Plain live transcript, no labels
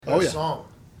Oh, yeah. Song.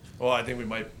 Well, I think we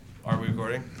might. Are we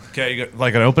recording? Okay, you got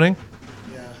like an opening?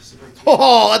 Yeah. Somebody tweeted,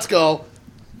 Oh, let's go.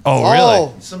 Oh,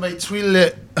 really? somebody tweeted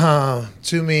it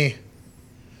to me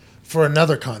for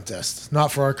another contest,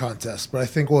 not for our contest, but I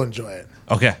think we'll enjoy it.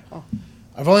 Okay.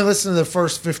 I've only listened to the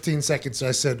first 15 seconds, so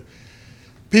I said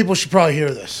people should probably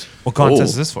hear this. What contest Oh.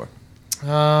 is this for?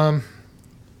 The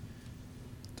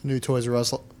new Toys R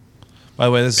Us. By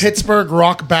the way, this is Pittsburgh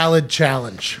Rock Ballad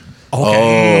Challenge.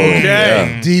 okay.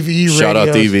 Yeah. DVE Shout out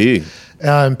Radios, DV.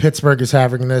 And Pittsburgh is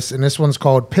having this, and this one's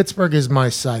called "Pittsburgh Is My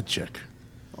Side Chick."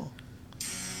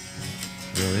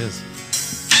 It really is.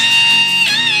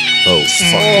 Oh,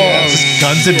 fuck yeah.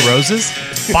 Guns N' Roses?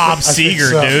 Bob think Seger,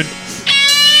 so. dude.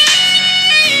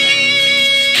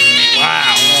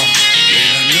 Wow.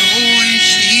 I know when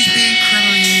she's been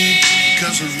crying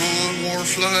because her lawn wore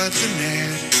floods and that.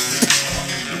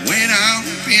 And when I'm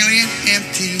feeling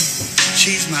empty,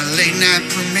 she's my late night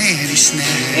romantic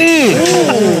snack.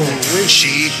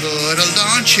 She put a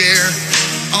lawn chair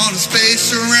on the space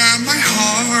around my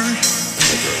heart.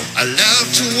 I love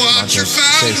to watch her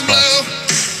fountain blow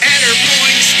at her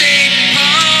Boeing State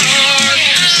Park.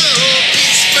 Oh,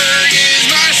 Pittsburgh is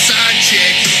my side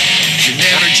chick. She'll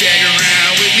never jag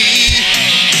around with me.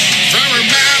 From her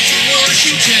mouth of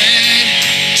Washington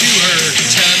to her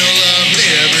tunnel of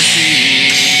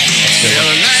liberty. Well,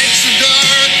 her nights are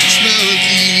dark and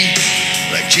smoky,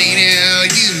 like Jane L.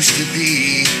 used to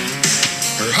be.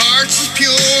 Her heart's as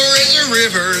pure as the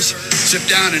rivers, sip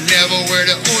down to Neville where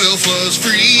the oil flows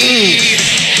free.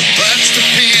 The Bucks, the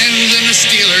Pens, and the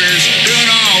Steelers don't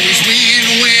always win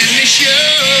when they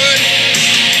should.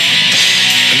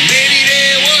 And maybe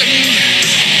they wouldn't,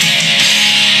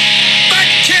 but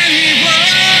Kenny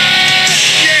would.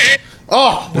 Yeah.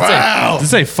 Oh, wow! Did it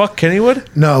say fuck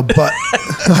Kennywood? No, but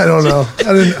I don't know.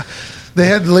 I didn't. They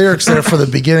had lyrics there for the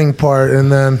beginning part,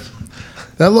 and then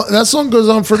that song goes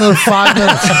on for another 5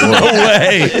 minutes. No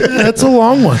way. That's a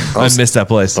long one. I missed that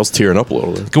place. I was tearing up a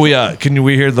little bit. Can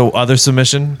we hear the other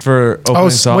submission for opening Oh,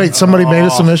 song? wait! Somebody made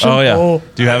a submission. Oh, yeah.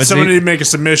 Do you have it, Somebody Zeke? did make a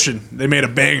submission. They made a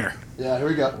banger. Yeah, here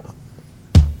we go.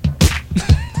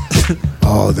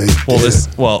 Oh, they. Well,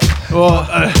 did.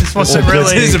 This wasn't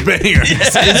really- This is a banger.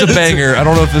 It is a banger. I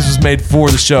don't know if this was made for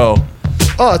the show.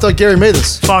 Oh, I thought Gary made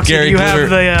this. Foxy, do you Glitter, have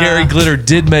the Gary Glitter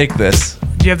did make this.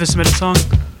 do you have the submitted song?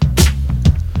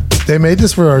 They made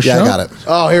this for our show. Yeah, I got it.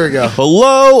 Oh, here we go.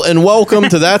 Hello and welcome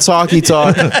to That's Hockey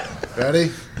Talk.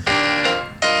 Ready?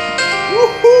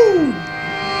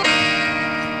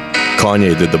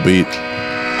 Kanye did the beat.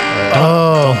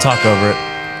 Don't talk over it.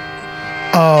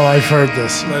 Oh, I've heard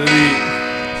this. Let it eat.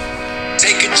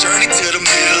 Take a journey to the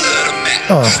middle of the map.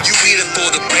 Oh. You eat it for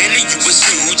the brand and you a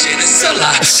stooge and it's a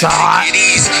lot. Saw it. Take it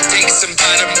easy, take some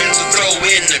vitamins to throw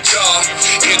in the jar.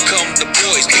 Here come the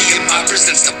boys, BMI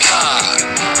presents the pod.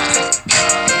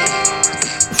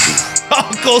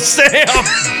 Uncle Sam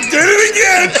did it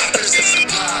again. Presents the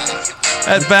pod.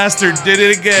 That bastard did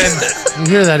it again.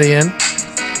 You hear that, Ian?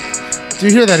 Do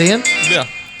you hear that, Ian? Yeah.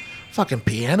 Fucking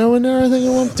piano in there, I think, at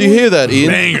one point. Do you hear that,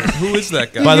 Ian? Banger. Who is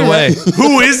that guy? By the way,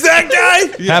 Who is that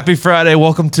guy? happy Friday.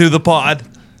 Welcome to the pod.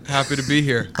 Happy to be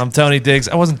here. I'm Tony Diggs.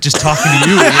 I wasn't just talking to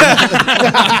you. Ian.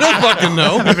 I don't fucking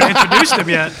know. Haven't introduced him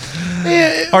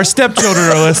yet. Our stepchildren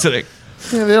are listening.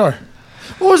 Yeah, they are.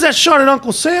 What was that shot at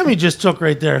Uncle Sam he just took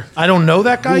right there? I don't know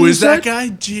that guy. Who you is that said? guy?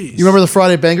 Jeez. You remember the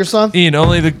Friday Banger song? Ian,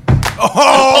 only the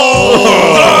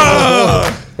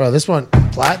Bro, this one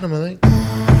platinum, I think.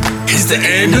 It's the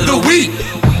end of the week.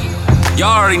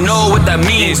 Y'all already know what that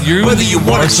means. You Whether you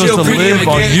want are to chill, supposed to premium, live and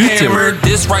on get YouTube. hammered,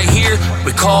 this right here,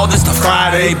 we call this the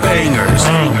Friday Bangers.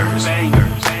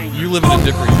 You live in a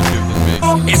different YouTube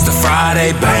than me. It's the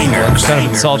Friday Bangers. kind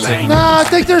of insulting. Nah, I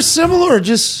think they're similar.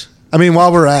 Just I mean,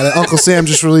 while we're at it, Uncle Sam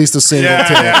just released a single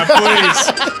too. Yeah,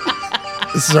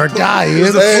 please. this is our guy. Ian. You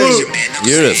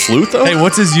hear that flute though? Hey,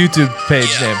 what's his YouTube page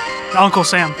name? Uncle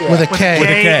Sam. With a K. With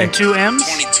a K. And two M's.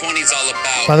 2020's all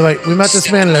about. By the way, we met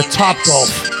this man at a Top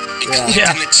Golf.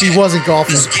 Yeah. He wasn't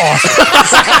golfing. It was awesome.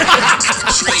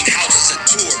 Trade houses and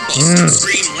tour bus.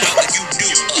 Scream loud like you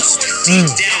do us. Deep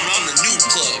down on the new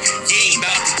plug. You ain't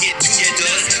about to get too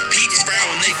dust. Peeps frown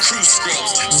when they crew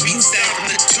scrubs. Sweet sound from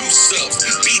the two subs.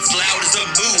 Beats loud as a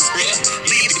move, bruh.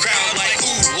 Leave the crowd like,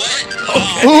 ooh, what?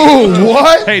 Ooh,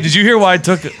 what? Hey, did you hear why it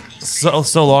took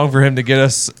so long for him to get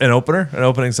us an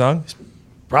opening song?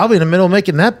 Probably in the middle of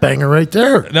making that banger right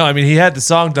there. No, I mean he had the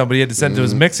song done, but he had to send it to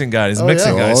his mixing guy. His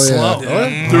mixing guy is slow. Threw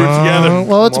it together.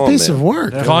 Well, it's a Come on, piece man. of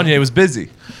work. Kanye was busy.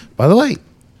 By the way,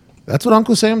 that's what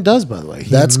Uncle Sam does, by the way. He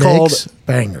That's makes called-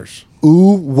 bangers.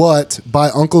 Ooh What by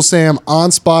Uncle Sam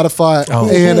on Spotify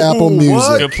and Apple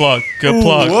Music. Good plug. Good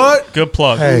plug. what? Good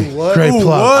plug. Hey, great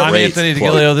plug. I'm Great Anthony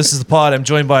plug. DeGilio. This is the pod. I'm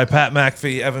joined by Pat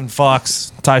McAfee, Evan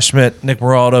Fox, Ty Schmidt, Nick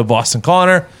Moraldo, Boston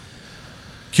Connor,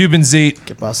 Cuban Zeet,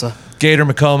 Gator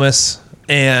McComas,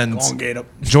 and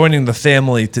joining the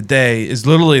family today is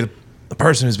literally the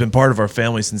person who's been part of our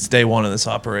family since day one of this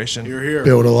operation. You're here.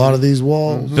 Build a lot of these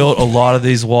walls. Built a lot of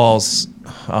these walls.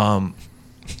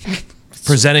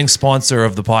 Presenting sponsor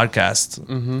of the podcast,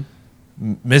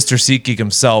 Mr. SeatGeek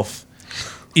himself,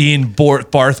 Ian Barth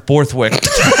Borthwick.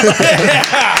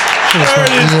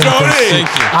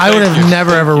 I would have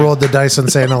never ever rolled the dice on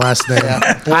saying the last name.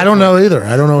 I don't know either.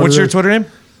 I don't know. What's what your it is. Twitter name?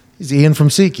 He's Ian from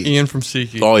SeatGeek. Ian from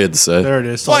SeatGeek. All you had to say. There it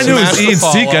is. Well, I knew it was Ian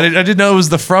Smash the Seek. follow. I didn't know it was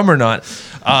the from or not.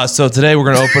 So today we're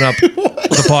going to open up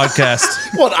the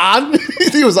podcast. What, on? You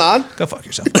think it was on? Go fuck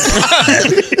yourself.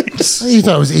 You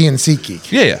thought it was Ian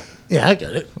SeatGeek. Yeah. Yeah, I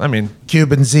get it. I mean,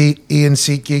 Cuban Zeet, Ian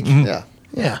SeatGeek. Yeah.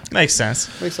 Yeah. Makes sense.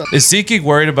 Makes sense. is SeatGeek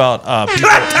worried about people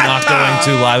not going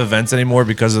to live events anymore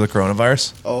because of the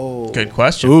coronavirus? Good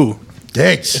question. Ooh.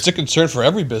 Thanks. It's a concern for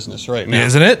every business right now.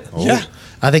 Isn't it? Yeah.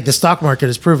 I think the stock market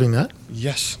is proving that.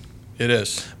 Yes, it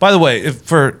is. By the way, if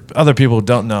for other people who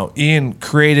don't know, Ian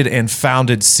created and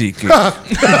founded SeatGeek.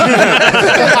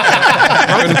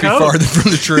 Couldn't be farther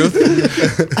from the truth.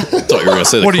 thought you were going to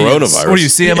say the What are you? coronavirus. What are you,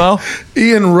 CMO?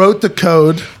 Ian wrote the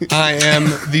code. I am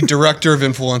the director of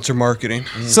influencer marketing.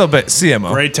 So, but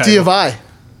CMO. Great D title. of I.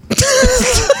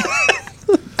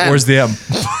 Where's the M?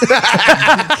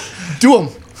 Do them.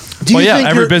 Do you Well, yeah, think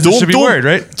every you're- business should be worried,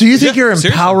 right? Do you think Yeah, you're seriously.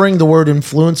 empowering the word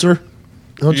influencer?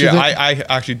 Don't you Yeah, think? I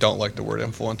actually don't like the word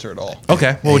influencer at all.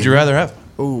 Okay. What would you rather have?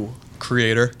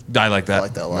 Creator. I like that. I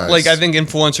like that a lot. Like, I think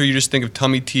influencer, you just think of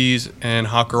tummy teas and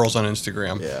hot girls on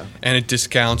Instagram. Yeah. And it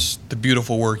discounts the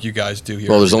beautiful work you guys do here.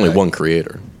 Well, there's every only day. one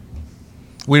creator.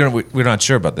 We're not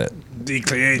sure about that. The It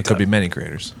creator. could be many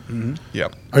creators.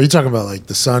 Yep. Are you talking about like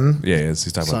the sun? Yeah,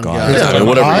 he's talking about Sun God. God. Yeah, I mean,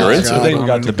 whatever you're into. God. Then you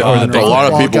got the A lot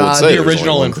of people would God. say the there's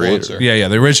original only one creator. influencer. Yeah,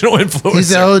 the original influencer. He's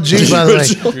the OG, by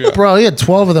the way. Yeah. Bro, he had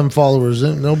 12 of them followers.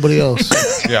 Nobody else.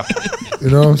 Yeah. You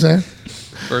know what I'm saying?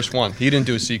 First one. He didn't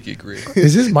do a SeatGeek read.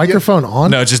 Is his microphone on?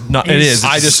 No, it's just not. It is.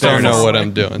 I It's just don't know what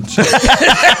I'm doing. So.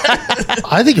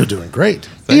 I think you're doing great.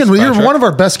 Thanks, Ian, you're Patrick. one of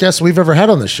our best guests we've ever had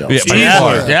on this show. Yeah, by Yeah.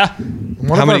 far. Yeah.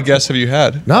 One How of many our- guests have you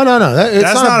had? No. It's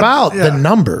That's not, not- about yeah. the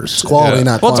numbers. Quality, Yeah.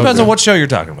 not Well, it depends quantity. on what show you're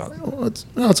talking about.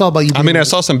 It's all about you. I mean, I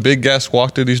saw some big guests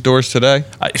walk through these doors today.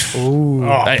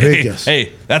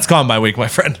 Hey, that's Combine Week, my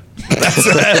friend.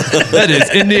 That is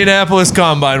Indianapolis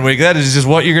Combine Week. That is just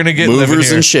what you're going to get living Movers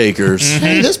here. and shakers.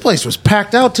 Hey, this place was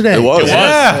packed out today. It was.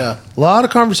 Yeah. A lot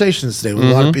of conversations today with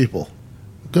a lot of people.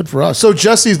 Good for us. So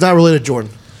Jesse's not related to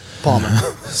Jordan Palmer.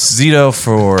 Zito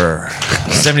for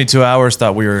 72 hours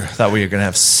thought we were going to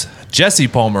have Jesse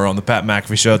Palmer on the Pat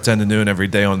McAfee Show 10 to noon every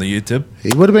day on the YouTube.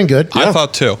 he would have been good. I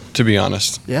thought too, to be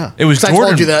honest. Yeah. It was 'Cause I Jordan.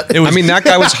 told you that. It was I mean, that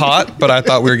guy was hot, but I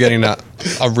thought we were getting a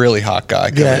really hot guy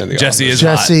coming Yeah. in the Jesse office. is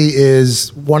hot. Jesse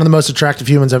is one of the most attractive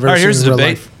humans I've ever All right, seen here's in the real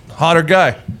debate. life. Hotter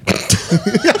guy,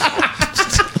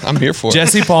 I'm here for it.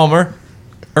 Jesse Palmer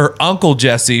or Uncle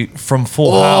Jesse from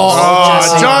Full House?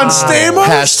 Oh, John Stamos.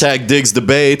 Hashtag digs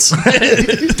debates.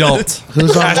 Don't.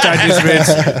 Who's on? Hashtag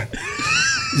Disney.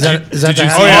 Is that Did the you see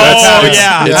hashtag? Oh,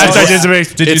 yeah. It's- Hashtag it's-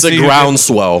 Disney. Did you It's a see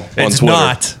groundswell on It's Twitter.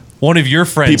 not. One of your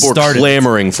friends People are started.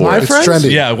 clamoring for My it. friends? trendy.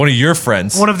 Yeah, one of your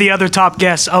friends. One of the other top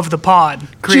guests of the pod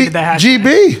created the hashtag.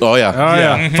 GB. Oh, yeah. Oh,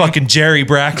 yeah. Fucking Jerry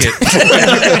Brackett.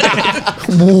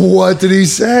 What did he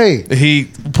say? He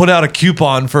put out a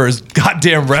coupon for his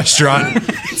goddamn restaurant.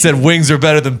 It said wings are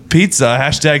better than pizza.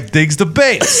 Hashtag digs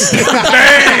debates. Look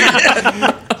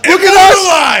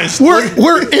at us.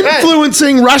 We're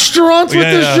influencing restaurants with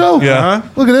Yeah, this yeah, show. yeah.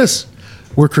 Look at this.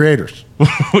 We're creators.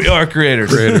 We are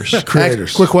creators.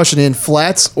 Creators. Quick question, Ian.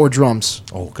 Flats or drums?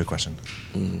 Oh, good question.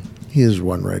 He has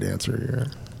one right answer here.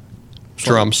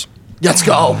 Drums. Let's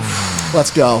go. Let's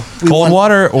go. Cold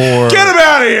water or Get him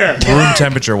out of here. room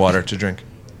temperature water to drink?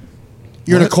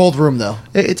 You're in a cold room, though.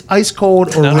 It's ice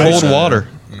cold or No, room. Cold water.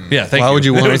 Yeah, thank Why you. would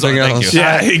you want It was- anything thank else? you.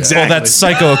 Yeah, exactly. Well, that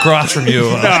psycho across from you.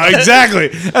 No, exactly.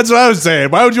 That's what I was saying.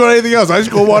 Why would you want anything else? Ice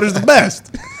cold water's the best.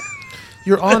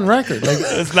 You're on record. Like,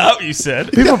 That's not what you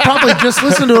said. people probably just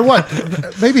listened to it, what,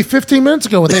 maybe 15 minutes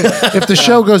ago if the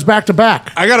show goes back to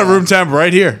back. I got a room temp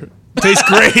right here. Tastes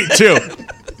great, too.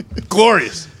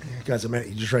 Glorious. Guys, I meant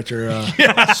you just write your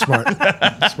smart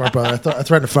brother. I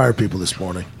threatened to fire people this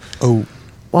morning. Oh.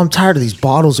 Well, I'm tired of these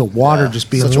bottles of water just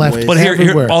being such a left waste. But here,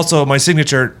 everywhere. also, my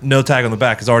signature no tag on the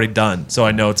back is already done, so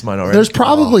I know it's mine already. There's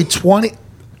probably 20.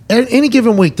 any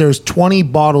given week, there's 20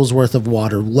 bottles worth of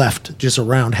water left just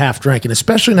around half drank, and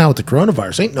especially now with the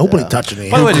coronavirus, ain't nobody touching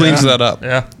it. By the way, Cleans that up.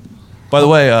 Yeah. By the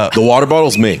way, The water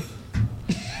bottle's me.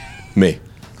 Me.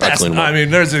 I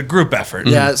mean, there's a group effort.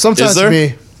 Yeah, sometimes Is there?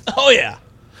 me. Oh yeah.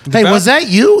 Hey, was that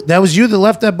you? That was you that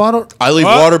left that bottle? I leave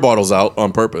water bottles out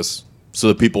on purpose so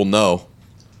that people know.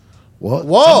 What?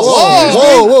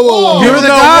 Whoa. You're the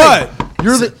guy.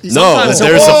 You're the No, that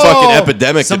there's a fucking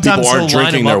epidemic that people aren't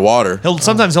drinking their water.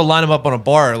 Sometimes he'll line them up on a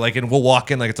bar, like, and we'll walk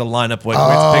in like it's a lineup. Like,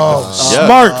 to pick them. Yeah.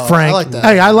 Smart, Frank. I like that.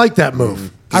 Hey, I like that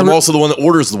move. I'm also the one that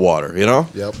orders the water, you know?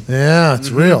 Yep. Yeah, it's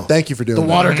real. Thank you for doing The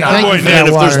water that. guy. Thank you for And that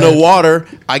if there's water. no water,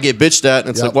 I get bitched at, and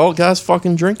it's Yep. like, well, guys,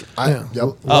 fucking drink it.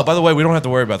 Yep. By the way, we don't have to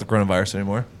worry about the coronavirus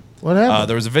anymore. What happened?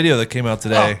 There was a video that came out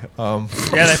today. Yeah,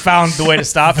 they found the way to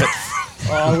stop it.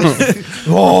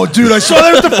 Oh, dude, I saw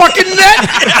that with the fucking net.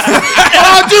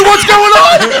 Oh, dude, what's going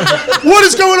on? What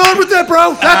is going on with that,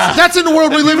 bro? That's in the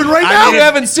world we live in right now. I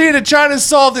haven't seen it. China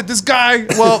solved it. This guy,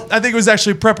 well, I think it was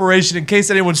actually preparation in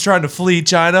case anyone's trying to flee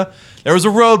China. There was a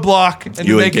roadblock, and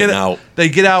You they ain't get getting out. They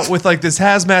get out with like this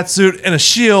hazmat suit and a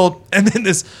shield, and then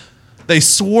they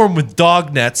swarm with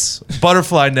dog nets,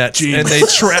 butterfly nets, and they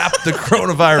trap the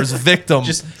coronavirus victim.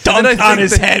 Just dunked on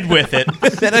his head with it.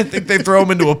 Then I think they throw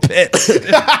him into a pit.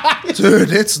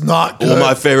 Dude, it's not good. Well,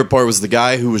 my favorite part was the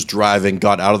guy who was driving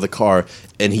got out of the car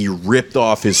and he ripped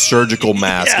off his surgical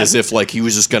mask as if like he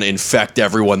was just going to infect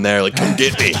everyone there. Like, come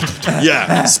get me.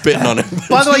 Yeah, spitting on him.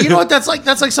 By the way, you know what that's like?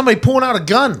 That's like somebody pulling out a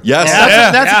gun. Yes.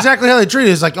 That's exactly how they treat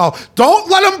it. It's like, oh, don't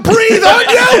let him breathe on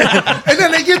you. And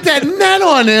then they get that net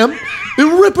on him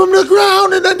and rip him to the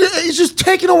ground, and then he's just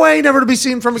taken away, never to be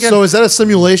seen from again. So is that a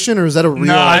simulation or is that a real?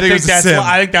 No, I think it was a that's. sim.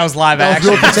 I think that was live That was action.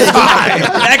 real potato.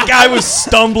 That guy was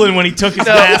stumbling when he took his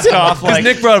mask off. Because Like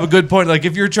Nick brought up a good point. Like,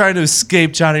 if you're trying to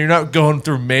escape China, you're not going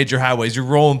through major highways. You're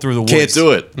rolling through the woods. Can't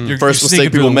do it. You're First sneaking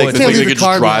mistake through people the make, woods. they think Can't they leave can your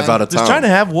car just drive behind. out of Does town. China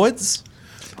have woods?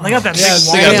 they got that Yeah,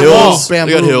 big They got bamboo hills. walls, They got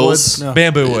bamboo hills. woods. No.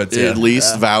 Bamboo woods, yeah. At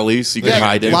least valleys. You can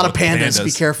hide A in. lot of pandas. Pandas.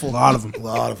 Be careful. A lot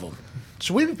of them.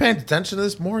 Should we be paying attention to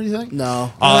this more, you think?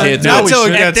 No. Can't do now it. we Until it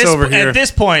should. gets over here. At this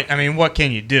point, I mean, what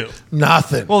can you do?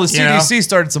 Nothing. Well, the You know? CDC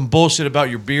started some bullshit about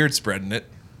your beard spreading it.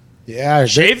 yeah.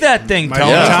 Shave that thing, Might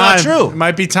Tony. be It's not time. true. It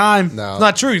might be time. No. It's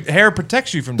not true. Hair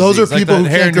protects you from Those disease. are people like who the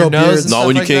hair can't in your grow nose beards. and Not stuff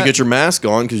when you like can't that. get your mask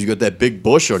on because you got that big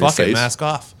bush on Fuck your it, face. mask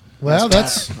off. Well,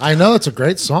 I know it's a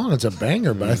great song. It's a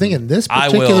banger, but I think in this I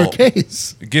particular will.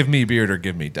 case, Give me beard or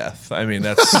give me death. I mean,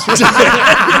 that's.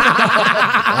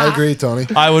 I agree, Tony.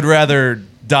 I would rather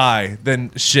die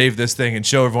than shave this thing and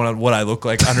show everyone what I look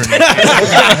like underneath.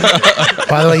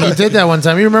 by the way, you did that one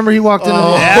time. You remember he walked in?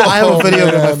 I have a video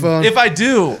on my phone. If I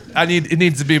do, it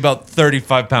needs to be about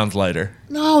 35 pounds lighter.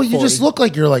 No, you just look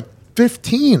like you're like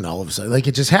 15 all of a sudden. Like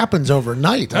it just happens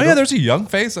overnight. Oh yeah, there's a young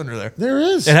face under there. there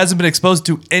is. It hasn't been exposed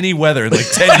to any weather in like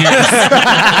 10 years.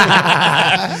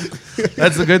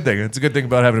 That's a good thing. It's a good thing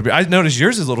about having a beard. I noticed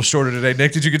yours is a little shorter today,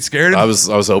 Nick. Did you get scared? I was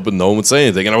hoping no one would say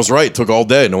anything, and I was right. It took all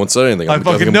day. No one said anything. I think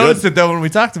fucking I'm noticed good. it though when we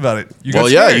talked about it. You got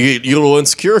Well, yeah, scared. you get a little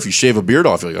insecure if you shave a beard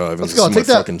off. You're like, oh, Let's go. Take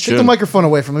that. Take the microphone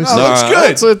away from me. No, looks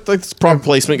good. It's proper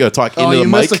placement. Got to talk Oh, into you the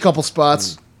missed mic. a couple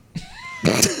spots.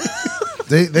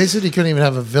 They said you couldn't even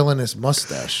have a villainous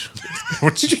mustache.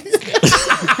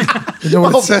 You know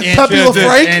what it said? Pepe Le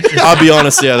Frank. I'll be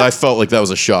honest. Yeah, I felt like that was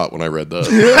a shot when I read that.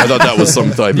 I thought that was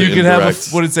some type You of could have indirect.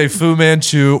 what did it say, Fu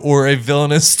Manchu or a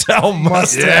villainous style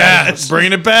mustache. Yeah,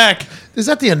 bringing it back. Is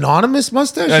that the anonymous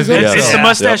mustache? I Is that think Yeah. It's so. the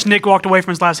mustache Yep. Nick walked away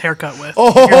from his last haircut with. we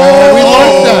like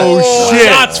that. Shit.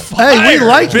 Shots fired. Hey, we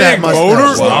like that Big mustache. motor.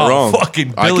 Well, not Wow, wrong.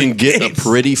 fucking I Billy can get Gates. a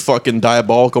pretty fucking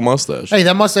diabolical mustache. Hey,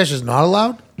 that mustache is not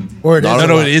allowed? Or it is No,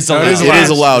 No, allowed? it is allowed. It is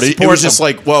allowed. It Support was just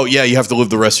like, well, yeah, you have to live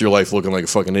the rest of your life looking like a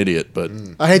fucking idiot, but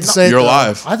I hate to say it. you're though.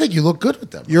 alive. I think you look good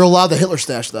with them. You're allowed the Hitler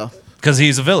stash though. Because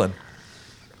he's a villain.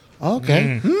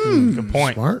 Okay. Good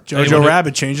point. Smart. Jojo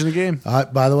Rabbit changing the game.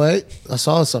 By the way, I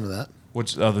saw some of that.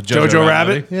 Which the Jojo, Jojo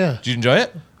Rabbit? movie. Yeah. Did you enjoy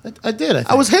it? I did. I think.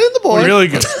 I was hitting the boy. Really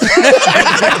good.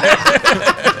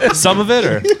 Some of it,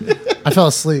 or I fell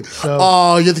asleep. So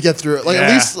Oh, you have to get through it. Like at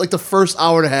Yeah. least like the first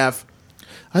hour and a half.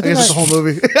 I I think guess it's the whole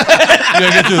movie. you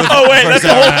gotta get through the Oh wait, that's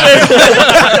the whole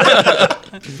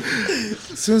thing.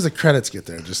 as soon as the credits get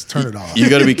there, just turn it off. You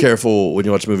got to be careful when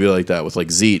you watch a movie like that with like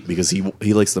Zeet because he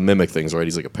likes to mimic things, right?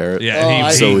 He's like a parrot. Yeah, and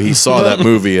he- So he saw that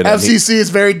movie and he, FCC is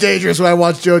very dangerous when I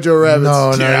watch Jojo Rabbit.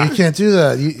 No, Yeah. you can't do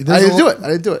that. I didn't do it. I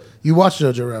didn't do it. You watched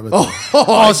Jojo Rabbit.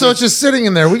 Oh, so it's just sitting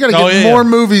in there. We got to get yeah, more yeah.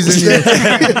 movies in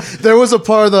here. There was a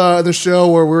part of the show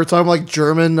where we were talking like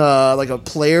German, like a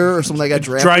player or something that got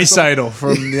drafted. or something. Dreisaitl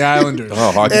from the Islanders.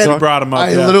 Oh, hockey And talk? Brought him up. I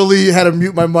yeah. literally had to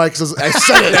mute my mic because I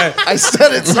said it. I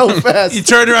said it so fast. He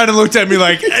turned around and looked at me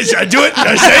like, hey, should I do it? Should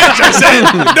I say it? Should I say it?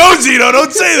 No, Zito,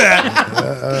 don't say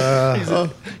that.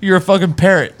 You're a fucking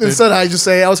parrot. Instead, I just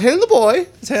say I was hailing the boy. I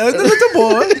was hailing the little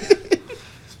boy.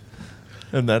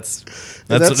 And that's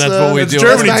That's, what we that's do.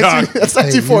 Germany That's talk. That's Hey,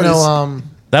 1940s.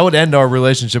 That would end our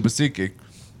relationship with SeatGeek.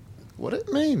 What it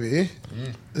maybe.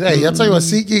 Hey, I'll tell you what,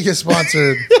 SeatGeek has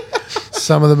sponsored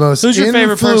some of the most Who's your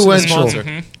favorite person to influential.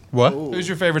 sponsor? What? Who's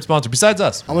your favorite sponsor besides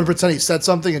us? I'm going to pretend he said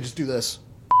something and just do this.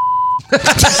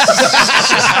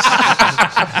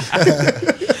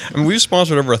 I mean, we've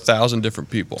sponsored over 1,000 different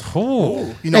people.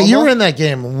 Oh, You know Hey, you him? were in that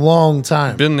game a long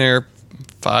time. Been there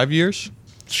 5 years.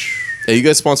 Hey, you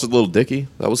guys sponsored Little Dicky.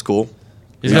 That was cool.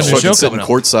 he's He got was a new fucking show sitting coming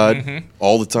up. courtside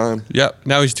all the time. Yeah,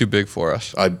 now he's too big for us.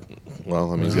 He's got a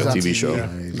TV show.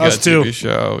 He's got Us a too. TV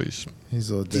show. He's He's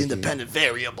a little The dicky. independent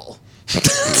variable.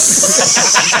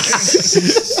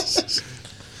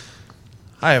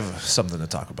 I have something to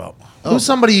talk about. Who's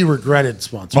somebody you regretted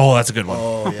sponsoring? Oh, that's a good one.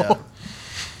 Oh, yeah.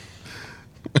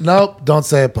 Nope, don't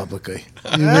say it publicly.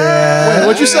 Wait,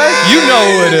 what'd you say? You know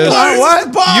who it is. What?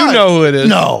 You know who it is.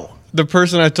 No. The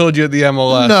person I told you at the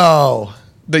MLS No.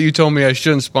 that you told me I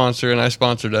shouldn't sponsor, and I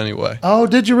sponsored anyway. Oh,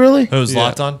 did you really? It was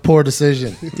locked on. Poor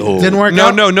decision. Oh. Didn't work No,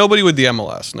 out? no, nobody with the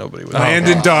MLS. Nobody with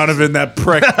Landon Donovan, that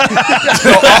prick.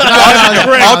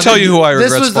 I'll tell you who I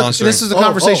regret sponsoring. This was the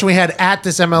conversation we had at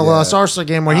this MLS Arsenal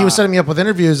game where he was setting me up with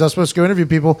interviews. I was supposed to go interview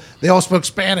people. They all spoke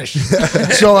Spanish.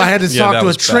 So I had to Yeah, talk that to a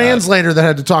was bad. translator that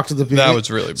had to talk to the people. That was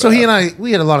really So bad. he and I,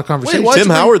 we had a lot of conversations. why'd Tim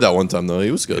you think- Howard that one time though.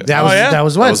 He was good. that was yeah? that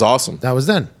was when? That was awesome. That was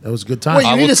then. That was a good time. Wait,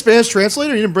 you need a Spanish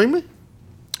translator? You didn't bring me?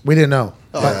 We didn't know.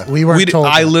 But we weren't told.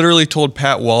 I that. literally told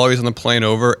Pat while I was on the plane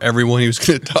over, everyone he was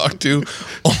going to talk to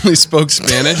only spoke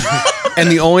Spanish. And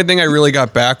the only thing I really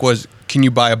got back was, can you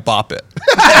buy a bop it?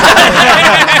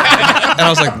 And I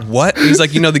was like, what? And he's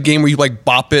like, you know the game where you like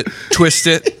bop it, twist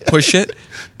it, push it?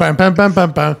 Bam, bam, bam,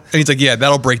 bam, bam. And he's like, yeah,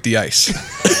 that'll break the ice.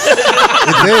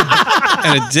 It did.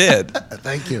 And it did.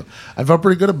 Thank you. I felt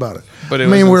pretty good about it. But I it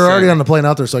mean, was we were insane. already on the plane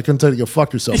out there, so I couldn't tell you to go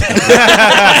fuck yourself.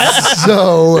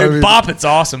 So, I mean, Bop, it's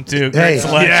awesome too. Great Hey,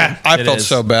 selection. yeah. I It felt is.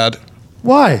 so bad.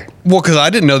 why? Well, because I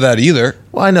didn't know that either.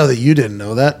 Well, I know that you didn't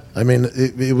know that. I mean,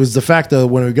 it was the fact that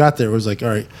when we got there, it was like, all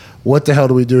right, what the hell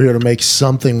do we do here to make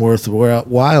something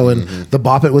worthwhile? And the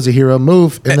Bop It was a hero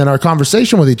move. And then our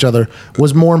conversation with each other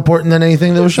was more important than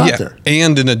anything that was shot Yeah. there.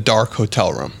 And in a dark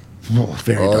hotel room. Oh,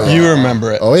 very dark. You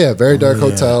remember it. Oh yeah, very dark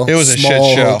hotel. It was a shit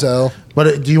small show. hotel.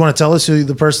 But do you want to tell us who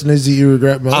the person is that you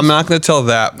regret most? I'm not going to tell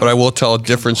that, but I will tell a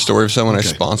different story of someone I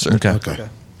sponsored. Okay.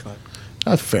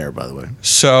 That's fair, by the way.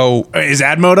 So, Wait, is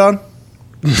ad mode on?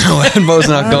 no, Edmo's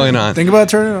not going on. Think about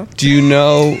turning it on. Do you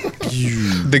know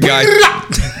the guy?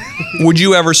 Would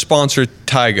you ever sponsor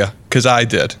Tyga? Because I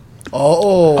did.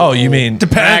 Oh, you mean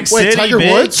Rack Wait, City, Tiger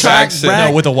bitch. Woods? Rack City.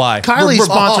 no with a Y? Kylie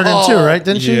sponsored him too, right?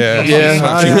 Didn't she? Yeah.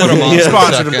 Yeah. She put him on for a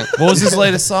Sponsored him. second. What was his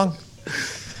latest song?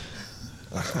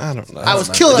 I don't know. I was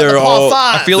killing They're at the all-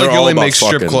 par I five. feel like They're you all only about make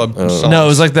strip fucking, club songs. No, it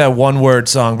was like that one word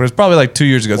song, but it's probably like 2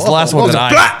 years ago. It's the last one that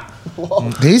I.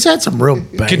 He's had some real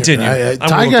bangers. Continue. I'm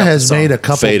gonna Tyga look up has the song. made a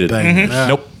couple Faded. bangers.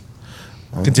 Nope.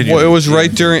 Continue. Well, it was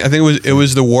right during. I think it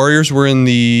was the Warriors were in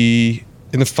the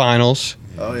finals.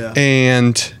 Oh, yeah.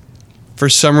 And for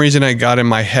some reason, I got in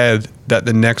my head that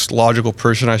the next logical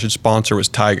person I should sponsor was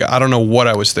Tyga. I don't know what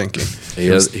I was thinking. He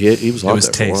was hot was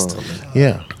there for a taste. while, man.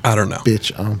 Yeah. I don't know.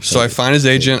 Bitch. So I find his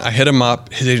agent. I hit him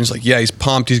up. His agent's like, "Yeah, he's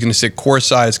pumped. He's going to sit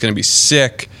courtside. It's going to be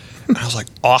sick." And I was like,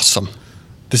 "Awesome.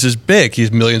 This is big. He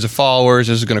has millions of followers.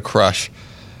 This is going to crush."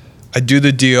 I do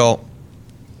the deal,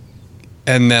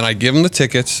 and then I give him the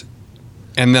tickets,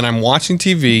 and then I'm watching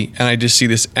TV, and I just see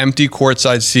this empty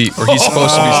courtside seat where he's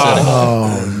supposed to be sitting.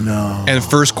 Oh, no. And the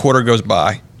first quarter goes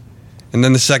by, and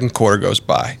then the second quarter goes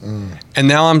by, and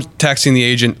now I'm texting the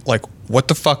agent like, "What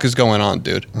the fuck is going on,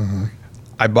 dude?"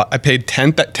 I paid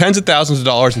tens of thousands of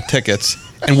dollars in tickets,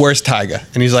 and where's Tyga?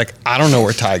 And he's like, "I don't know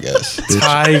where Tyga is."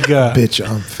 Tyga. Bitch,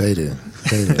 I'm faded.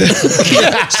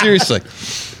 Yeah, seriously.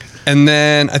 And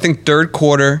then I think third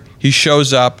quarter, he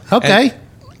shows up. Okay.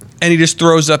 And he just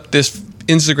throws up this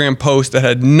Instagram post that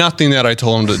had nothing that I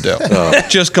told him to do.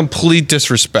 Just complete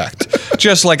disrespect.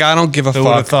 Just like, I don't give a Who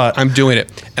would've fuck. thought? I'm doing it.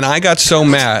 And I got so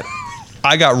mad,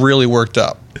 I got really worked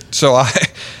up. So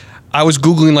I was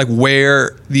Googling like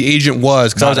where the agent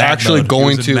was because I Not was ad actually mode. He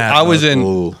going was in to. mad I was mode. in.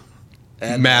 Ooh.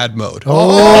 mad mode.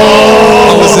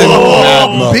 Oh. I was in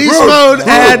mad mode. Beast mode,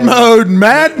 ad mode,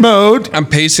 mad mode. I'm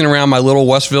pacing around my little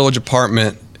West Village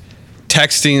apartment,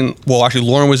 texting. Well, actually,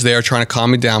 Lauren was there trying to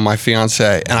calm me down, my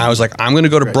fiance, and I was like, I'm going to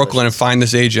go to Brooklyn and find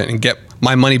this agent and get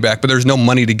my money back. But there's no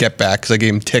money to get back because I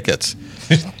gave him tickets.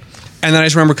 And then I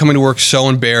just remember coming to work so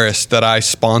embarrassed that I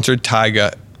sponsored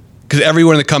Tyga because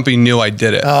everyone in the company knew I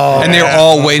did it. And they were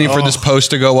all waiting for this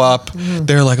post to go up.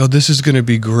 They're like, oh, this is going to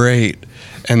be great.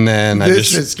 And then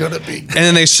This is going to be and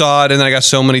then they saw it, and then I got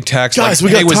so many texts Guys,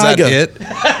 like, we hey, got was that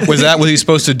Tyga. it? Was that what he's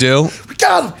supposed to do? We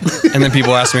got him. And then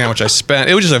people asked me how much I spent.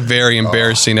 It was just a very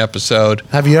embarrassing episode.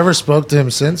 Have you ever spoke to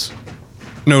him since?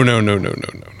 No.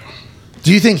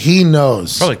 Do you think he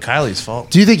knows? Probably Kylie's fault.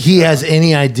 Do you think he has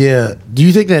any idea? Do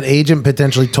you think that agent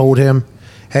potentially told him,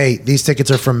 hey, these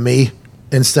tickets are from me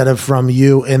instead of from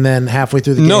you, and then halfway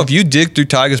through the game? No, if you dig through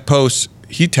Tyga's posts,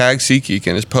 he tagged SeatGeek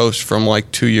in his post from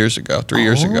like 2 years ago, 3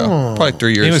 years ago. Probably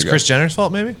 3 years ago. It was Kris Jenner's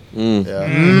fault, maybe?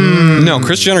 No,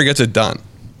 Kris Jenner gets it done.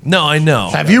 No, I know.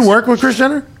 Have you worked with Kris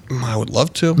Jenner? I would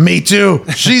love to. Me too.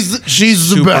 She's the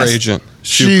Super best. agent.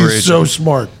 She's so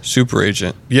smart. Super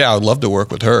agent. Yeah, I would love to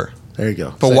work with her. There you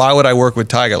go. But why would I work with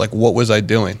Tyga? Like, what was I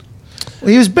doing? Well,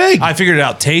 he was big. I figured it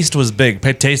out. Taste was big.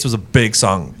 Taste was a big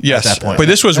song Yes, at that point. but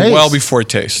this was Taste. well before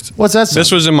Taste. What's that song?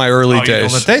 This was in my early you know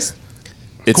days. the Taste?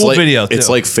 It's Cool like, video, It's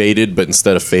too. like Faded, but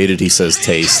instead of Faded, he says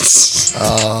Taste.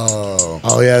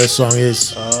 Oh yeah, this song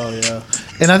is. Oh yeah.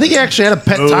 And I think he actually had a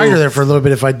pet tiger there for a little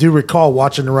bit, if I do recall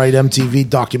watching the right MTV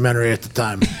documentary at the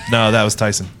time. No, that was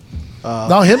Tyson.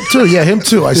 No, him too. Yeah, him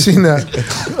too. I seen that.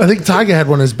 I think Tyga had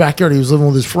one in his backyard. He was living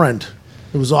with his friend.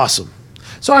 It was awesome.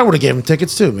 So I would have gave him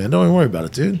tickets too, man. Don't even worry about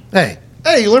it, dude. Hey,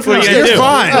 you learn from What are you us. gonna You're do?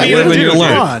 fine. What are you What gonna are you do? gonna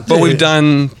learn? Come on. But we've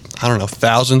done, I don't know,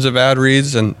 thousands of ad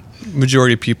reads, and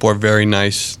majority of people are very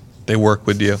nice. They work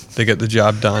with you. They get the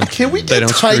job done. Can we They get don't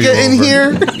screw you Tyga in over.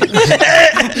 here?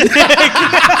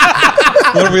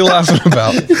 What are we laughing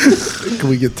about? can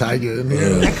we get Tyga in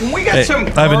here? Can we get Hey, some?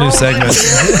 I have a new segment.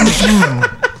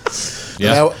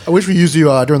 Yeah. I wish we used you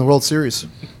during the World Series.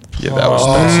 Yeah, that was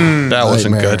that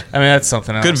wasn't Nightmare. good. I mean, that's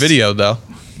something else. Good video though.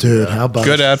 Dude, how about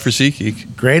Good ad for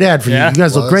SeatGeek. Great ad for you. Yeah. You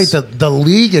guys look great. The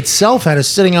league itself had us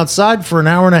sitting outside for an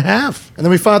hour and a half. And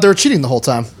then we found out they were cheating the whole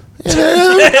time.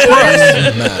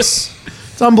 Mess.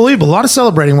 It's unbelievable. A lot of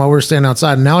celebrating while we were standing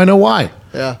outside. And now I know why.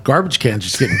 Yeah. Garbage cans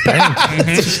just getting banged.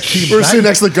 We're sitting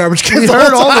next to the garbage can. We the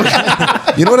heard whole all time.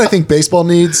 the You know what I think baseball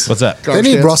needs? What's that? They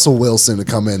need cans. Russell Wilson to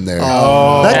come in there.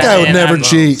 Oh. That guy would Yeah, never I know.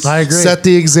 cheat. I agree. Set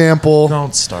the example.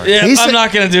 Don't start. Yeah, He I'm said-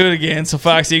 not gonna do it again. So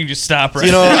Fox, you can just stop right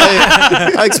You know,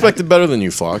 I expected better than you,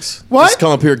 Fox. What? Just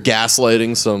come up here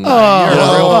gaslighting some. You're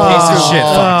a real piece of shit.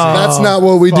 Fox. That's not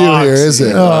what we do here, is it?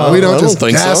 We don't I just don't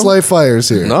think so. gaslight fires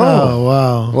here. No. Oh,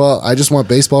 wow. Well, I just want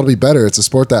baseball to be better. It's a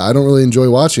sport that I don't really enjoy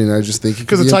watching. I just think it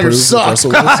could Because be the Tigers improved with suck.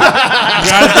 Russell Wilson.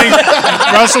 I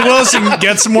think Russell Wilson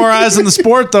gets some more eyes in the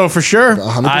sport, though, for sure.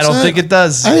 100%. I don't think it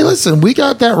does. Hey, listen, we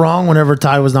got that wrong whenever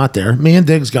Ty was not there. Me and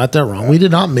Diggs got that wrong. We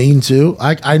did not mean to.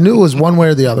 I knew it was one way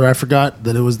or the other. I forgot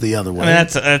that it was the other way. I mean,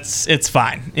 that's it's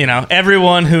fine. You know,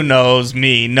 everyone who knows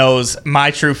me knows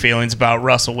my true feelings about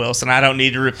Russell Wilson. I don't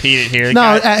need to repeat it here.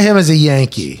 no, at him as a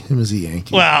Yankee. Him as a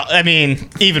Yankee. Well, I mean,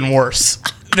 even worse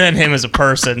than him as a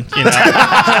person. You know,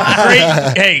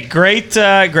 great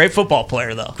football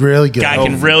player though. Really good. Guy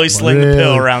can really sling the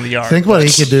pill around the yard. Think what he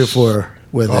could do for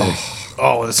with it.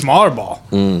 Oh, with a smaller ball.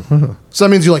 So that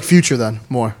means you like Future then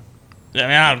more. I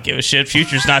mean, I don't give a shit.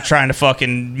 Future's not trying to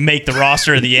fucking make the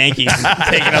roster of the Yankees,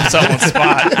 taking up someone's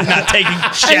spot, not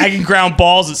shagging ground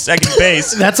balls at second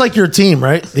base. That's like your team,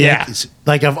 right? The Yeah. Yankees.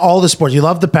 Like of all the sports, you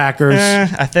love the Packers.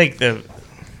 I think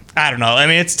I don't know. I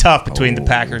mean, it's tough between the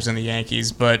Packers and the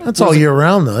Yankees, but That's all year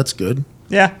round, though. That's good.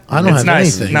 yeah, I don't it's have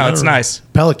nice. anything. No, I it's don't- nice.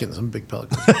 Pelicans. I'm a big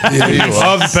Pelicans.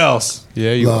 Love the Pels.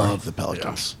 Yeah, you are. Love the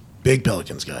Pelicans. Big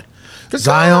Pelicans guy.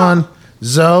 Zion,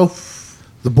 Zoe,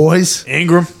 the boys,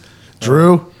 Ingram,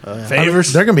 Drew.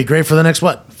 Favors. They're going to be great for the next,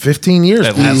 15 years?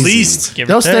 At At least. Give or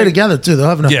They'll stay take. together, too. They'll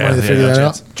have enough Yeah, money to yeah, figure no that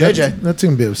chance. out. JJ. That's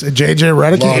going to be JJ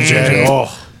Redick. Love JJ.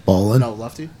 Oh, Balling. No,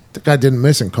 lefty. The guy didn't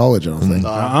miss in college, I don't think.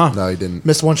 No, he didn't.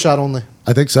 Missed one shot only.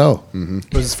 I think so.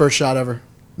 It was his first shot ever.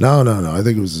 No. I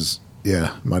think it was his.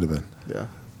 Yeah, might have been. Yeah.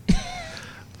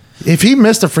 If he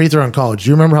missed a free throw in college, do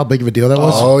you remember how big of a deal that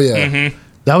was? Oh, yeah.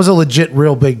 That was a legit,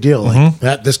 real big deal. Like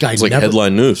that, this guy It's like never.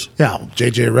 headline news. Yeah,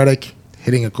 JJ Redick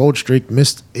hitting a cold streak,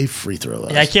 missed a free throw.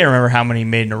 Yeah, I can't remember how many he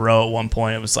made in a row at one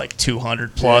point. It was like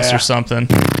 200 plus Yeah. or something.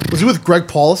 Was he with Greg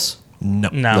Paulus? No,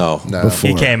 No. No.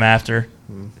 he came after.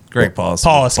 Great Paulus.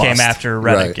 Paulus came Bust. after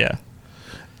Reddick. Right. Yeah,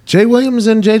 Jay Williams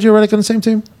and JJ Redick on the same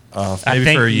team.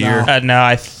 Maybe for a year. No,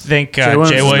 I think Jay Williams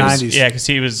Jay was Williams. 90s. Yeah, because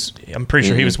he was. I'm pretty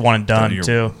sure he was one and done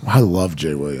too. I love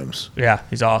Jay Williams. Yeah,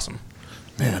 he's awesome.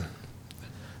 Man,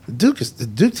 the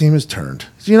Duke team has turned.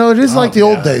 You know, it is like the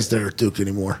old days there at Duke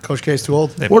anymore. Coach K's too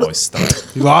old. They've always stunk.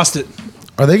 He lost it.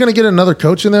 Are they going to get another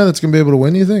coach in there that's going to be able to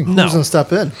win, you think? No. Who's gonna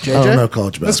step in? JJ? I don't know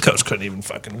college This basketball. coach couldn't even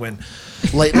fucking win.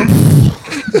 Leighton. All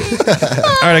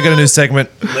right, I got a new segment.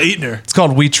 Leitner. It's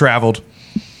called We Traveled.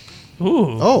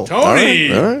 Ooh. Oh,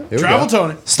 Tony. All right. Travel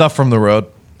Tony. Stuff from the road.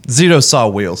 Zito saw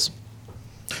wheels.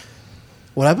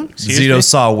 what happened? Zito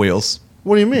saw wheels.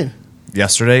 What do you mean?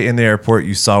 Yesterday in the airport,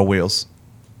 you saw wheels.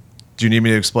 Do you need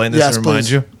me to explain this Yes, and remind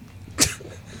please. you?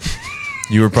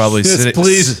 You were probably sitting.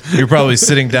 please. You were probably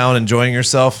sitting down enjoying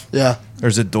yourself. Yeah.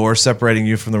 There's a door separating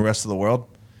you from the rest of the world,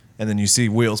 and then you see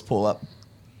wheels pull up.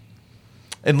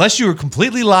 Unless you were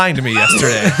completely lying to me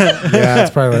yesterday. Yeah,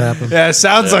 that's probably what happened. Yeah, it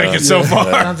sounds like it so far.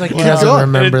 Sounds like he doesn't going. An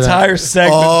remember that. entire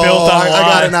segment Oh, built on I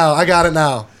got it now. I got it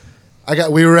now.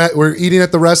 We're eating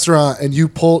at the restaurant, and you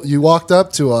walked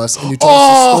up to us, and you told us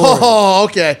a story. Oh,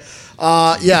 okay.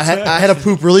 Yeah, I had to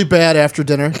poop really bad after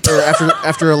dinner or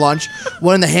after lunch.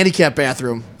 Went in the handicap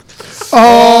bathroom.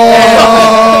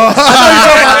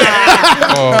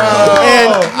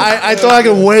 And I thought I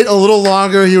could wait a little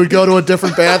longer. He would go to a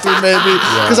different bathroom maybe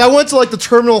because I went to like the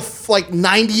terminal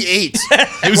 98.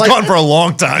 He was Like- gone for a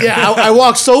long time. Yeah, I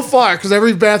walked so far because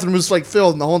every bathroom was like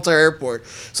filled in the whole entire airport.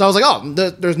 So I was like, oh,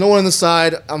 there's no one on the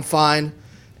side. I'm fine.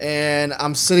 And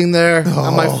I'm sitting there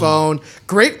on my phone.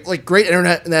 Great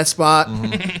internet in that spot.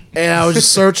 And I was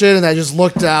just searching, and I just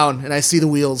looked down, and I see the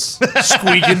wheels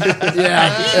Squeaking.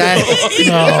 Yeah.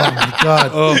 Oh, my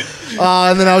God.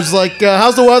 And then I was just like,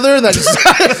 how's the weather? And I just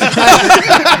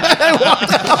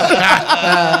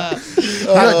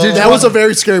that was a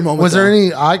very scary moment. Was there though.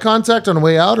 any eye contact on the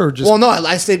way out, or just? Well, no,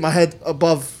 I stayed my head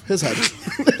above his head.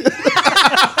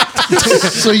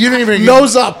 So you didn't even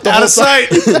Nose up. The Out whole of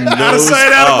sight. Out of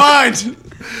sight, out of mind.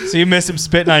 So you missed him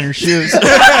spitting on your shoes. He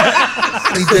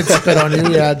did spit on you.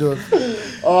 Yeah, do it.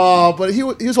 But he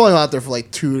was only out there for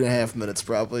like 2.5 minutes,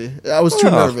 probably. I was too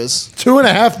nervous.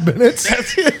 2.5 minutes.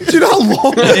 Do you know how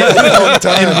long?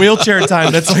 In wheelchair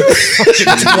time, that's like fucking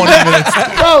 20 minutes.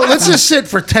 Bro, let's just sit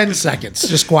for 10 seconds,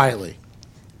 just quietly.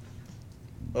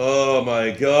 Oh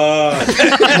my god!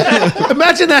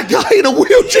 Imagine that guy in a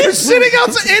wheelchair sitting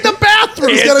outside in the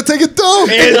bathroom. He's got to take it down.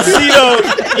 And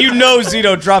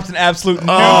Zito dropped an absolute nuke.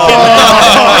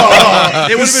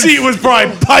 The seat was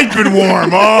probably piping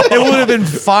warm. Oh. It would have been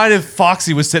fine if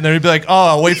Foxy was sitting there. He'd be like, "Oh,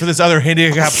 I'll wait for this other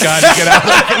handicapped guy to get out."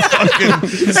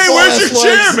 Hey, where's your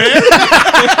chair, man?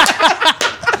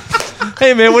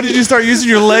 Hey, man, when did you start using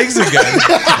your legs again?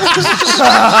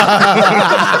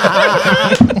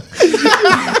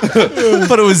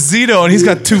 But it was Zito, and he's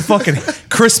got 2 fucking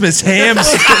Christmas hams.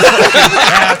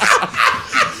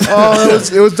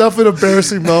 It was definitely an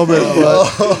embarrassing moment, but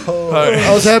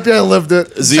I was happy I lived it.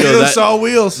 Zito, saw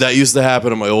wheels. that used to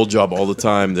happen at my old job all the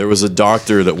time. There was a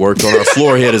doctor that worked on our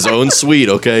floor. He had his own suite.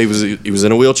 Okay, he was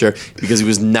in a wheelchair because he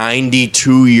was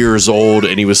 92 years old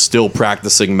and he was still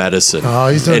practicing medicine. Oh,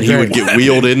 he's doing and he great. would get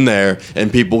wheeled in there,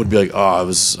 and people would be like, "Oh,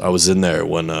 I was in there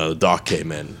when the doc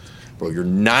came in." Bro, you're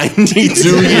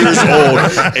 92 years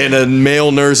old, and a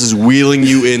male nurse is wheeling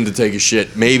you in to take a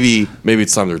shit. Maybe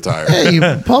it's time to retire. Hey,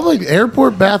 public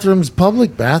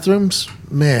public bathrooms,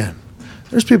 man.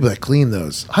 There's people that clean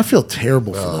those. I feel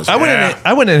terrible for those. I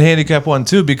went in handicap one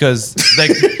too because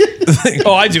like.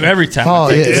 Oh, I do every time. Oh,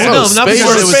 yeah. Well, no, not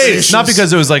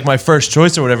because it was like my first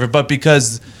choice or whatever, but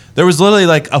because there was literally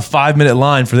like a 5-minute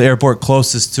line for the airport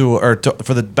closest to,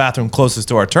 for the bathroom closest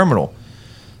to our terminal.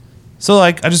 So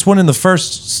like, I just went in the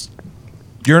first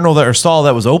urinal or stall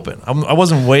that was open. I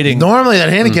wasn't waiting. Normally that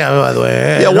handicap, by the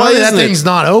way. Yeah, why normally that isn't it- thing's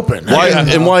not open.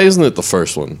 Why isn't it the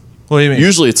first one? What do you mean?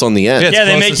 Usually it's on the end. it's Yeah,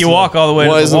 they closest make you to walk all the way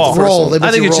Why to the isn't wall. the first one?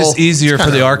 I think it's just easier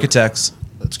for the architects.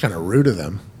 It's kind of rude of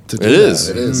them to do It is.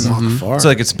 that. It is. Walk far. So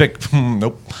like it's picked.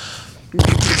 Nope.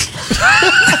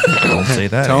 Don't say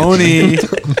that. Tony.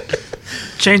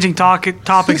 Changing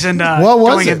topics and What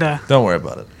was going it? into Don't worry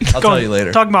about it. I'll tell you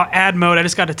later. Talking about ad mode, I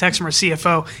just got a text from our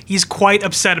CFO. He's quite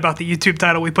upset about the YouTube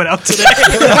title we put out today.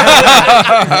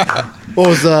 What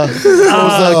was the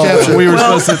caption? We were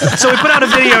supposed to. So we put out a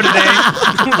video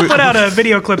today. We put out a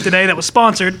video clip today that was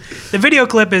sponsored. The video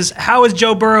clip is "How is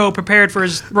Joe Burrow prepared for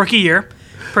his rookie year?"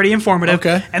 Pretty informative.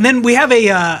 Okay. And then we have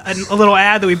a little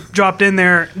ad that we dropped in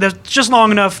there that's just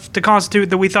long enough to constitute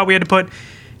that we thought we had to put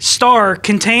star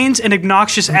contains an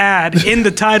obnoxious ad in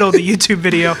the title of the YouTube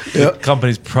video.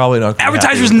 Company's probably not.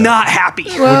 Advertiser's not happy.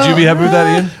 Would you be happy with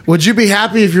that, Ian? Would you be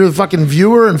happy if you're the fucking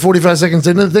viewer and 45 seconds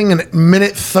into the thing and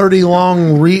minute 30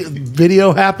 long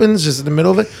video happens just in the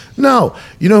middle of it? No.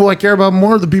 You know who I care about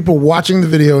more? The people watching the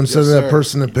video instead of that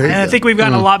person that paid. And I think we've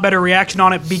gotten a lot better reaction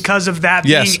on it because of that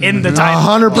Yes. being in the title.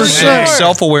 100%.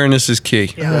 Self-awareness is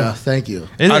key. Yeah, thank you.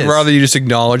 I'd rather you just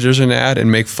acknowledge there's an ad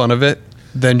and make fun of it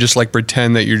than just like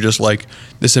pretend that you're just like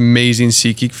this amazing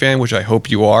SeatGeek fan, which I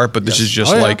hope you are, but this is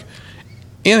just like,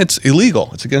 and it's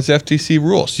illegal. It's against FTC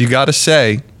rules. You got to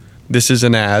say this is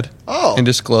an ad and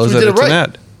disclose that it's an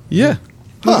ad. Yeah.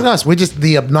 Look at us. We just,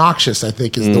 the obnoxious, I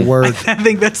think, is the word. I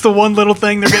think that's the one little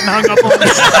thing they're getting hung up on.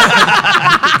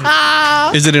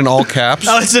 Is it in all caps?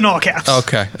 Oh, it's in all caps.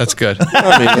 Okay, that's good.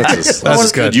 I mean,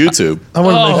 that's good. YouTube. I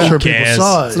want to make sure people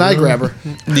saw it. It's an eye grabber.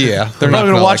 Yeah, they're I'm not not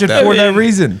going to watch like it for that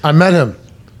reason. I met him.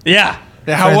 Yeah.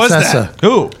 How was that?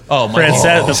 Who? Oh, my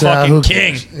Francesa, the fucking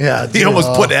king. Yeah. He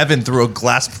almost put Evan through a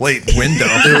glass plate window.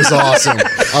 It was awesome.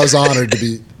 I was honored to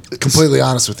be completely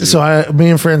honest with you. So me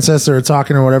and Francesa are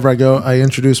talking or whatever. I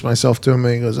introduce myself to him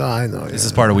and he goes, I know. This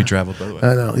is part of We Traveled, by the way.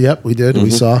 I know. Yep, we did.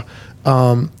 We saw.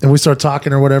 And we start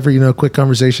talking or whatever, quick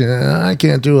conversation. I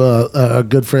can't do a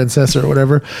good Francesa or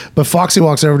whatever. But Foxy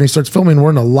walks over and he starts filming.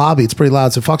 We're in a lobby. It's pretty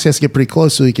loud. So Foxy has to get pretty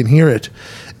close so he can hear it.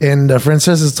 And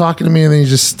Francesa's talking to me and then he's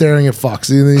just staring at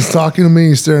Foxy. And then he's talking to me,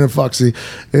 he's staring at Foxy.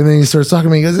 And then he starts talking to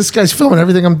me. He goes, this guy's filming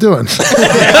everything I'm doing.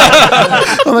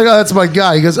 I'm like, oh, that's my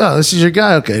guy. He goes, oh, this is your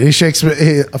guy? Okay. And he shakes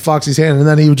Foxy's hand and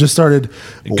then he just started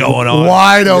going on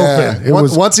wide open. Yeah.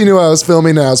 Once he knew I was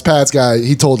filming and I was Pat's guy,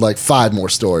 he told like 5 more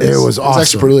stories. It was awesome.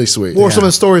 It's actually really sweet. What were some of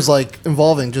the stories like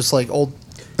involving just like old?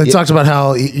 They talked about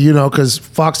how, because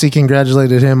Foxy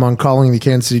congratulated him on calling the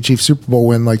Kansas City Chiefs Super Bowl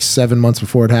win like 7 months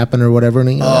before it happened or whatever. And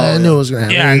he, I knew it was going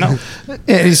to happen. Yeah, I know.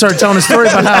 And he started telling a story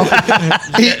about how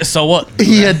So what?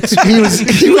 he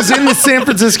was in the San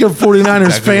Francisco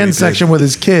 49ers fan section with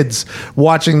his kids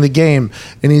watching the game.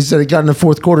 And he said it got in the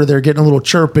fourth quarter, they were getting a little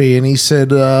chirpy. And he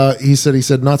said,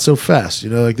 not so fast.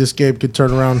 Like this game could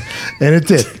turn around. And it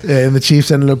did. And the Chiefs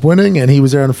ended up winning. And he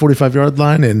was there on the 45-yard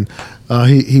line. And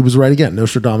he was right again.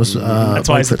 Nostradamus. That's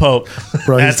why he's the Pope.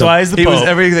 Bro, That's why he's the He Pope. was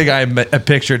everything I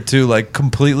pictured too, like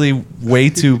completely way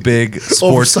too big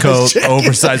sports coat,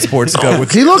 oversized sports coat.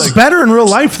 With, he looks better in real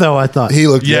life, though, I thought. He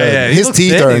looked good. His looked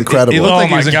teeth fit. are incredible. He looked like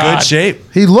he was in God. good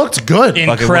shape. He looked good.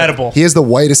 Incredible. He has the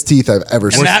whitest teeth I've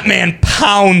ever seen. And that man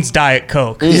pounds Diet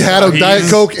Coke. He had a Diet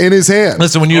Coke in his hand.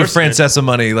 Listen, when you have Francesa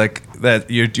money like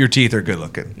that, your teeth are good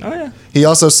looking. Oh, yeah. He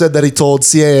also said that he told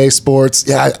CAA Sports,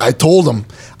 I told him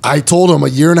a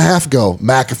year and a half ago,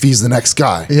 McAfee's the next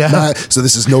guy. Yeah. So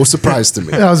this is no surprise to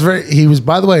me. He was,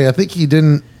 by the way, I think he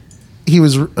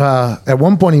was, at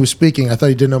one point he was speaking, I thought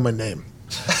he didn't know my name.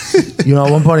 At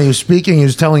one point he was speaking, he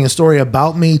was telling a story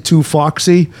about me to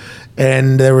Foxy.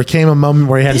 And there came a moment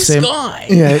where he had to say, guy.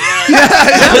 Yeah.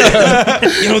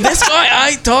 This guy,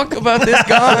 I talk about this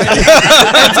guy.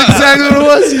 That's exactly what it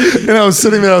was. And I was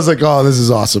sitting there, I was like, oh, this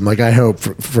is awesome. Like, I hope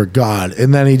for God.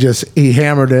 And then he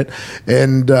hammered it.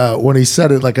 And when he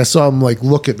said it, like, I saw him, like,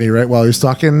 look at me, right, while he was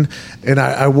talking. And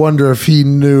I wonder if he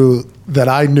knew that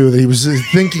I knew that he was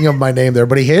thinking of my name there.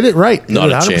 But he hit it right. Not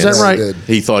a 100% chance. right.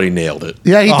 He thought he nailed it.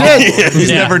 Yeah, he did.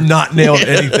 He's never not nailed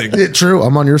anything. True.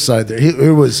 I'm on your side there.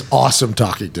 It was awesome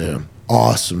talking to him.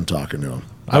 Awesome talking to him.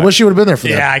 I wish you would have been there for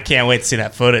that. Yeah, I can't wait to see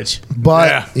that footage.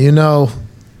 But, the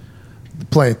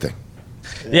plane thing.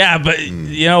 Yeah, but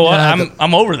you know what?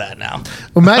 I'm over that now.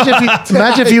 Imagine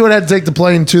if you would have to take the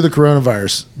plane to the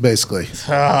coronavirus, basically.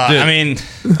 I mean,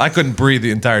 I couldn't breathe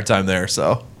the entire time there,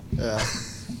 so. Yeah.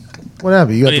 What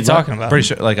happened? What are you talking about? Pretty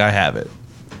sure, like, I have it.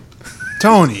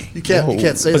 Tony. You can't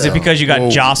say Was that. it because you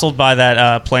got jostled by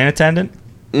that plane attendant?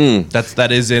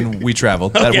 That is in We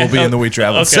Traveled. That Okay. will be in the We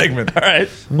Traveled Okay. segment. All right.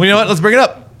 Well, you know what? Let's bring it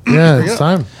up. Yeah, it's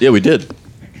time. Yeah, we did.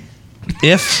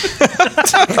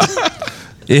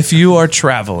 If you are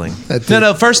traveling.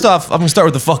 No, first off, I'm going to start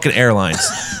with the fucking airlines.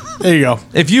 There you go.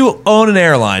 If you own an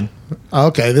airline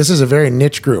Okay, this is a very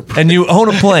niche group. and you own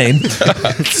a plane,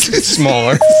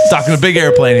 Smaller. talking a big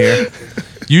airplane here,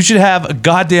 you should have a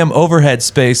goddamn overhead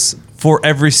space for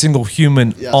every single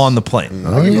human on the plane.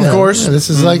 Oh, yeah. Of course. Yeah, this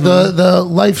is like the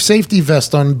life safety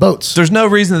vest on boats. There's no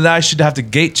reason that I should have to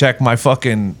gate check my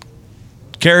fucking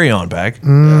carry-on bag.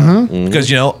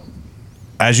 Because,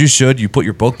 as you should, you put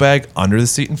your book bag under the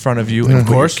seat in front of you and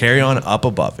put your carry-on up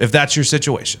above, if that's your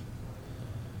situation.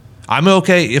 I'm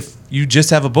okay if you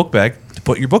just have a book bag to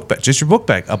put your book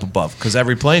bag up above, because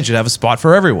every plane should have a spot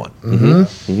for everyone.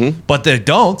 But they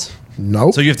don't.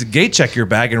 Nope. So you have to gate check your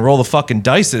bag and roll the fucking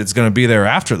dice that it's going to be there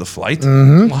after the flight.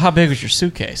 Well, how big was your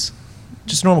suitcase?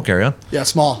 just normal carry-on. Yeah,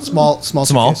 small. Small.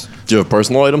 suitcase. Do you have a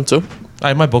personal item too? I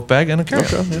had my book bag and a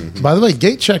carry-on. By the way,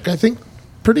 gate check, I think,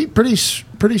 pretty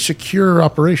secure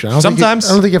operation. I don't Sometimes.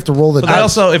 think you have to roll the But dice. they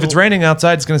also, if it's raining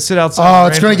outside, it's going to sit outside. Oh,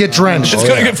 it's going to get drenched. It's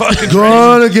going to get fucking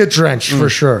Gonna get drenched for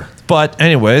sure. But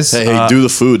anyways, Hey, do the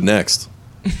food next.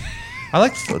 I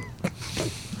like the food.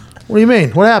 What do you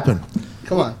mean? What happened?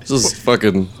 Come on. This is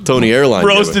fucking Tony Airline.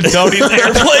 Roasted gimmick. Tony's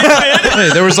airplane. Hey,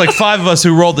 there was like 5 of us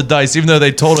who rolled the dice, even though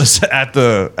they told us at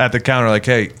the counter, like,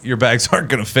 "Hey, your bags aren't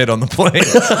going to fit on the plane."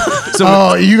 So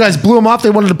Oh, you guys blew them off. They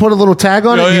wanted to put a little tag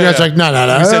on it. Oh, You yeah, guys yeah.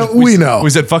 like, no. we We know. We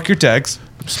said, "Fuck your tags."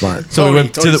 Smart. So we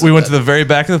went to the very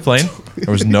back of the plane.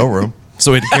 There was no room,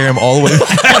 so we had to carry them all the way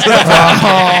back,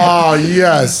 Oh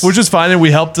yes. which was fine. And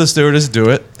we helped the stewardess do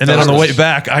it. And then on the way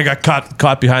back, I got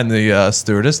caught behind the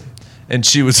stewardess, and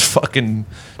she was fucking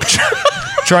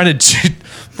trying to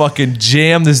fucking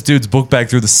jam this dude's book bag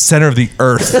through the center of the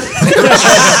earth.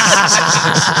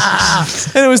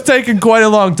 And it was taking quite a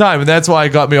long time, and that's why it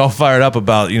got me all fired up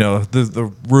about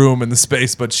the room and the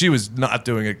space. But she was not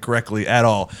doing it correctly at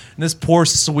all. And this poor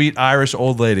sweet Irish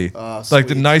old lady, like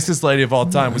the nicest lady of all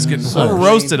time, was getting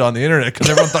roasted on the internet because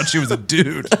everyone thought she was a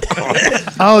dude.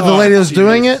 Oh, the lady was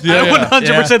doing it? I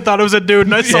 100% thought it was a dude,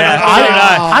 and I saw that.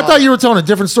 I thought you were telling a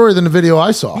different story than the video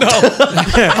I saw. No.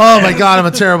 Oh my god, I'm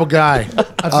a terrible guy.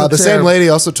 The same lady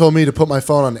also told me to put my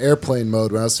phone on airplane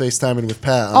mode when I was FaceTiming with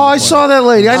Pat. Oh, I saw that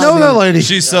lady. I know that lady.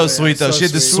 She's so sweet though. so She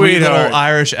had this sweet. sweet little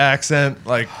Irish accent.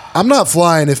 Like, I'm not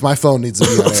flying if my phone needs to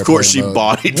be on airplane Of course, she mode.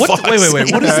 bodied. what? Fox.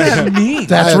 Wait. What does that mean?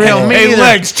 That's real. Me Hey, either.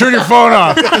 Legs, turn your phone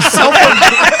off. The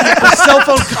cell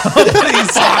phone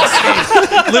companies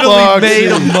literally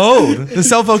made a mode. The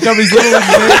cell phone companies literally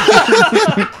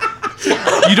made.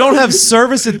 You don't have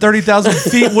service at 30,000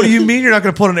 feet. What do you mean you're not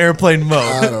going to put on airplane I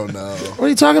mode? don't know. What are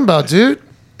you talking about, dude?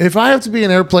 If I have to be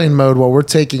in airplane mode while we're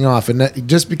taking off, and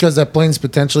just because that plane's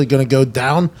potentially going to go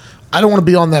down, I don't want to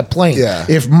be on that plane. Yeah.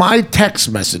 If my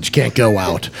text message can't go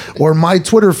out or my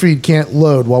Twitter feed can't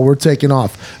load while we're taking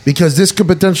off because this could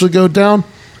potentially go down,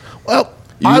 well,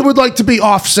 I would like to be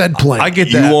off said plane. I get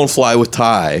You that. won't fly with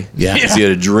Ty. Yeah. Because you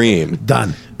had a dream.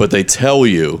 Done. But they tell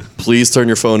you, please turn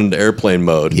your phone into airplane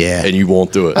mode. Yeah. And you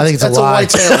won't do it. I think it's That's a a lie. white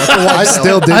tail. That's a white I tail.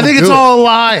 still didn't I think it's do it. all a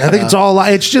lie. I think it's all a lie.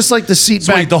 It's just like the seat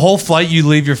So back. wait, the whole flight you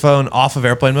leave your phone off of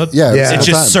airplane mode? Yeah, Yeah. It's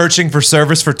just searching for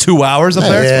service for 2 hours up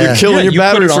there? Yeah. You're killing Yeah, your you put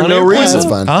battery it for on no airplane reason. That's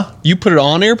fine. Huh? You put it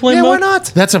on airplane Yeah, mode? why not?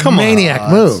 That's a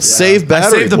maniac move. Save I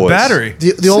battery, saved the boys. battery.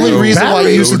 The only reason why you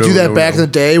battery. used to do that back in the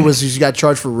day was you got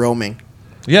charged for roaming.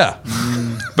 Yeah.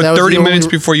 But That was 30 the minutes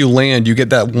only- before you land, you get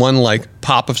that one like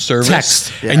pop of service,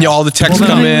 Text. and all the texts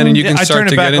come in, and you can I start turn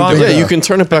to it back get on. into Yeah, it. you can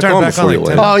turn it back Turn it on back before on you like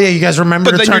land. 10. Oh yeah, you guys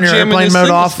remember But to then turn you're your jamming airplane this mode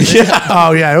thing. off? Yeah.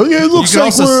 Oh yeah, it looks can like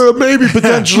also we're maybe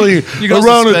potentially can also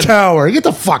around a spend- tower. Get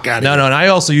the fuck out of No, here. no, and I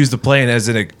also use the plane as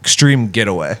an extreme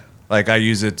getaway. Like I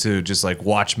use it to just like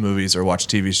watch movies or watch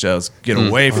TV shows, get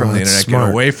away from the that's internet, smart.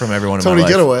 get away from everyone in Tony my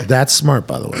life. Getaway. That's smart,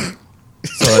 by the way.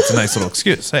 So that's a nice little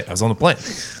excuse. Hey, I was on the plane.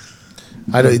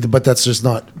 I don't, but that's just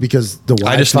not because the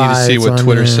Wi-Fi. I just need to see what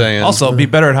Twitter's saying. Also, be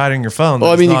better at hiding your phone.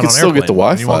 Well, I than mean, you not can on still get the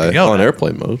airplane. You won't Wi-Fi get yelled on at.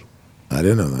 airplane mode. I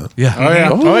didn't know that. Yeah. Oh yeah.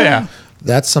 Oh yeah.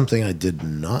 That's something I did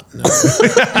not know.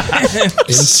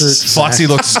 Insert Foxy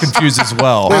looks confused as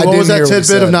well. Wait, what was didn't that hear what he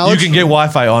tidbit of said. knowledge? You can get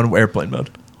Wi-Fi on airplane mode.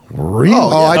 Really?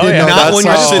 Oh, I didn't know Not that. when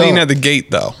you're That's sitting how- at the gate,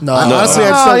 though. No, Honestly, I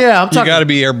just Oh don't- yeah, I'm You talking. got to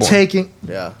be airborne. taking.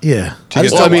 Yeah. Yeah. I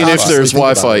just Well, I don't mean, if constantly there's think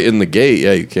about Wi-Fi it. in the gate,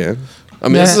 yeah, you can. I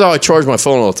mean, this Yeah. is how I charge my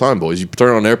phone all the time, boys. You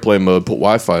turn it on airplane mode, put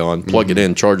Wi-Fi on, plug it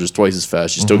in, charges twice as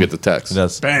fast. You still get the text.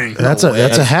 That's Bang. That's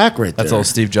a hack right there. that's old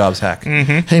Steve Jobs hack.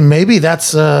 Hey, maybe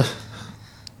that's when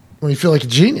you feel like a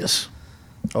genius.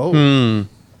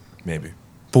 Maybe.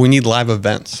 But we need live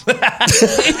events.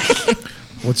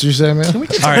 What's you say, man? All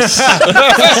right.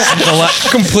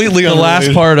 Completely The last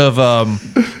unrelated. part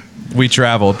of We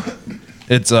Traveled.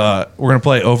 It's we're gonna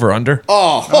play over under.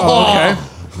 Oh, Okay.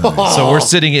 So we're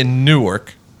sitting in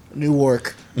Newark,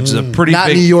 Newark. which is a pretty Not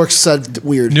big New York said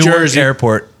weird. Newark Jersey.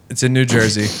 airport. It's in New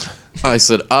Jersey. I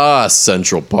said,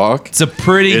 Central Park It's a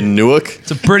pretty in Newark.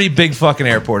 It's a pretty big fucking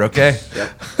airport, okay?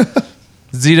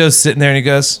 Zito's sitting there and he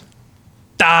goes,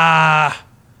 how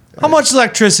much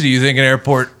electricity do you think an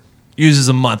airport uses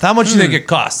a month? How much do you think it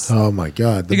costs? Oh my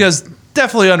god. He goes,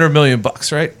 definitely under $1 million,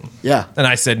 right? Yeah. And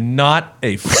I said, not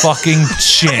a fucking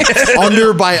chance.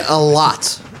 Under by a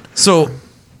lot. So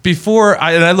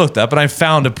I looked up and I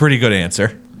found a pretty good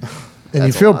answer. and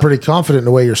you feel pretty confident in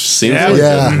the way you're Seems saying. like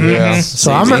Yeah. it. So Seems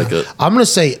I'm like gonna, it. I'm gonna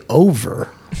say over.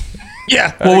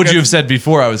 Yeah. What would you have said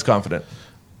before I was confident?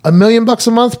 $1 million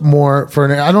a month more for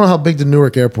an. I don't know how big the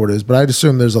Newark airport is, but I'd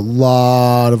assume there's a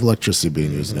lot of electricity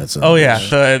being used in that center. Oh yeah,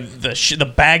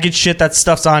 the baggage shit that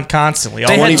stuff's on constantly.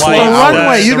 They had white, 12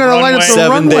 runway. You're gonna light up the 7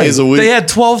 runway. days a week. They had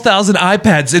 12,000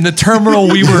 iPads in the terminal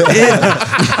we were in.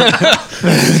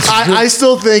 I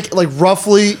still think like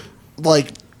roughly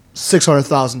like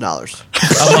 $600,000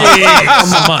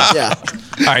 a month. Yeah,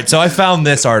 All right, so I found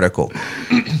this article.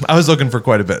 I was looking for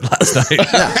quite a bit last night.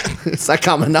 it's that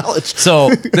common knowledge. So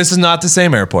this is not the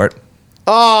same airport.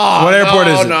 Oh, What airport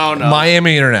is it? No.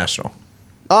 Miami International.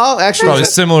 Oh, actually, Probably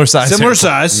similar size. Similar airport.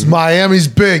 size. Miami's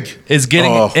big. Is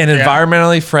getting an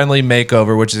environmentally friendly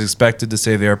makeover, which is expected to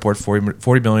save the airport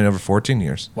 $40 million over 14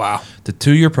 years. Wow. The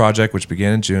 2-year project, which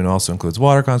began in June, also includes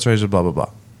water conservation, blah, blah, blah.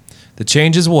 The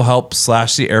changes will help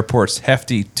slash the airport's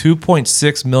hefty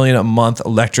 $2.6 million a month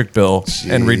electric bill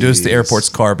and reduce the airport's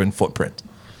carbon footprint.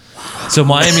 So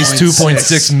Miami's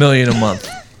 $2.6 million a month.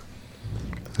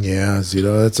 Yeah,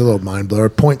 Zito, that's a little mind blower.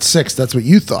 0.6, that's what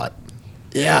you thought.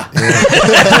 yeah.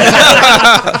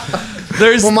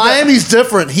 There's Miami's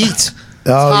different. Heat. It's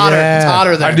hotter. yeah. It's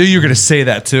hotter there. I knew you were going to say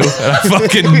that too. And I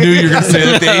fucking knew you were going to say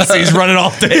that the AC's running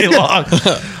all day long.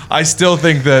 I still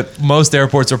think that most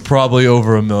airports are probably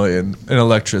over $1 million in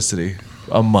electricity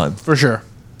a month. For sure.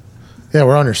 Yeah,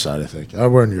 we're on your side, I think.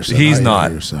 We're on your side. He's I am not.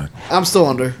 on your side. I'm still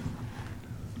under.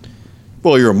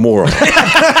 Well, you're a moron. Do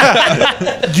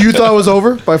you thought it was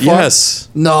over by far? Yes.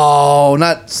 No,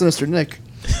 not Sinister Nick.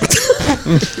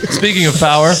 Speaking of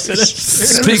power,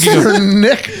 speaking of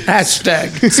Nick,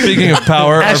 hashtag. speaking of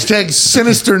power, Hashtag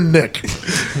Sinister Nick.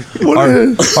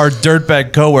 our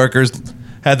dirtbag coworkers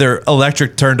had their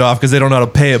electric turned off because they don't know how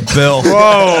to pay a bill.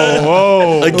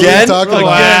 Whoa. Again? talking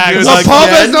about? Again? The pub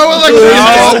has no electricity.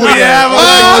 Oh, we have Oh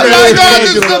my electricity. God,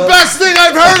 this is the best thing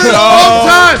I've heard in a long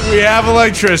time. We have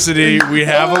electricity. We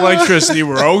have electricity.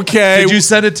 We're okay. Did you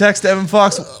send a text to Evan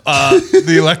Fox?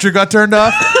 The electric got turned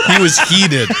off? He was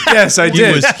heated. Yes, I He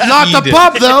did. was Not the heated.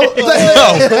 pub, though.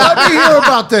 Let me hear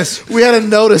about this. We had a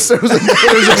notice. There was a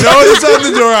There's a notice on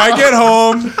the door. I get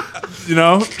home,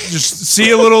 just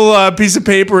see a little piece of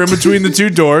paper in between the two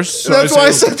doors. So That's why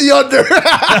I said the under.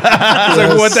 It's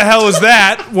like, what the hell is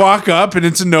that? Walk up, and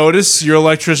it's a notice. Your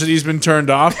electricity's been turned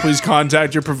off. Please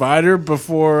contact your provider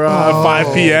before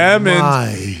 5 p.m. my.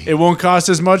 And it won't cost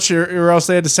as much, or else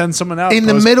they had to send someone out. In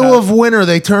the middle of winter,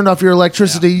 they turned off your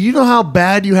electricity. You know how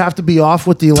bad you have to be off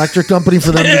with the electric company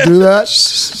for them to do that?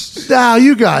 Now,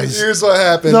 you guys. Here's what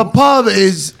happened. The pub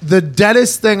is the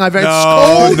deadest thing I've ever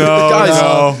No, Guys,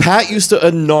 no. Pat used to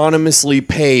anonymously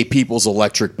pay people's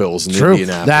electric bills in True.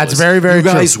 Indianapolis. That's very, very You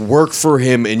guys true. work for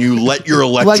him, and you let your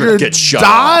Like electric you're get shut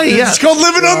die. off. Yeah. It's called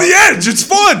living on the edge. It's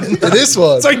fun. It is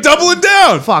one. It's like double it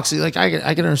down. Foxy, like I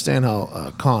can understand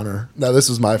how Connor. No, this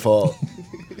was my fault.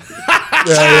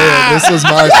 Yeah, this was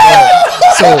my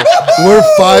fault. So we're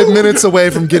 5 minutes away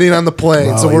from getting on the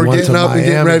plane. Wow, so he we're went getting to up and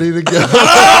getting Miami. ready to go.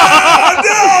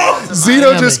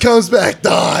 Zito just comes back.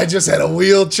 I just had a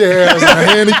wheelchair. I was in a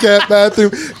handicapped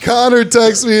bathroom. Connor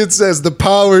texts me and says the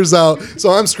power's out. So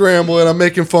I'm scrambling. I'm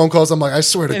making phone calls. I'm like, I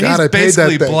swear to And God, he's I paid that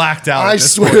basically thing. blacked out I at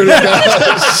this swear to God,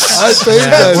 I paid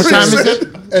that. What time is it?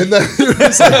 And then it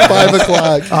was like 5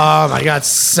 o'clock. Oh my God,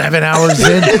 7 hours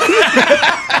in.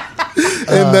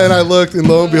 And then I looked, and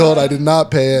lo and behold, I did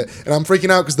not pay it. And I'm freaking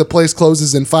out because the place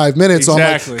closes in 5 minutes. So I'm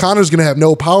Exactly. like, Connor's going to have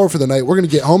no power for the night. We're going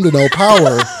to get home to no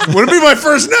power. Would it be my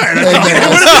first night?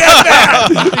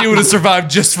 You would have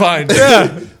survived just fine.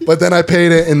 But then I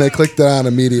paid it, and they clicked it on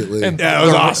immediately. Yeah, it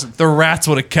was awesome. The rats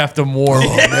would have kept him warm.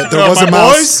 There was a my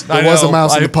mouse. boys? There was a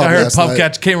mouse in the pub I heard last Pub night.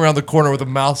 Catch came around the corner with a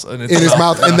mouse in In his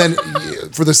mouth. And then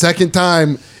for the second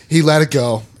time, he let it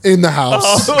go in the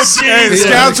house. Hey, the He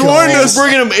scouts let it go. warned us.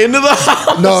 Bringing him into the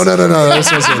house. No.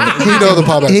 This wasn't. He know the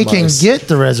pub has He can mice. get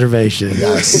the reservation. He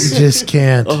just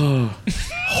can't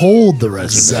hold the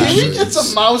reservation.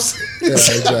 It's a mouse. Yeah,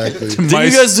 exactly. Did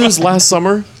you guys do this last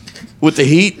summer with the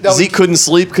heat? Zeke couldn't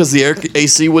sleep because the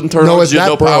AC wouldn't turn on because you had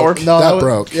no power. No, That was-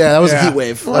 broke. Yeah, that was Yeah. a heat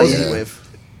wave. That was a heat wave.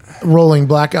 Rolling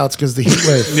blackouts because the heat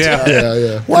wave.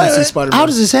 Yeah. What? see Spider-Man. How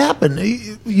does this happen?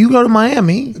 You go to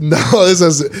Miami. No,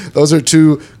 those are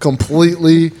two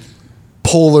completely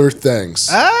polar things.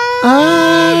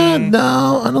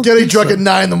 No, I don't Getting think drunk so. at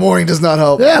 9 in the morning does not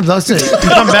help. Yeah, that's it. You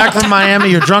come back from Miami,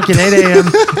 you're drunk at 8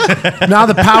 a.m. Now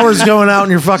the power's going out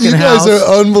in your fucking You house. guys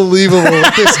are unbelievable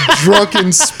with this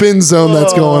drunken spin zone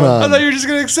that's going I on. thought you were just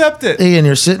going to accept it. Hey, and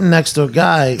you're sitting next to a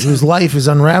guy whose life is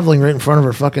unraveling right in front of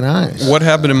her fucking eyes. What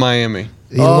happened in Miami?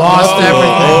 He lost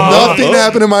everything. Nothing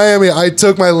happened in Miami. I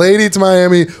took my lady to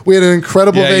Miami. We had an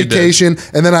incredible Yeah, you did. vacation,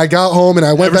 and then I got home and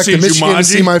I went Ever back to seen Michigan to Jumanji?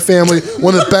 see my family.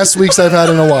 One of the best weeks I've had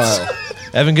in a while.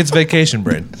 Evan gets vacation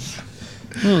brain.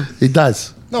 He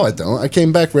does. No, I don't. I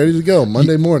came back ready to go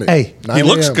Monday morning. Hey, 9 He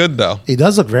looks a.m. good though. He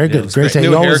does look very good. Great hair. New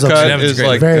He always looks haircut is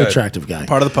like very good. attractive guy.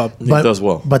 Part of the pub. He does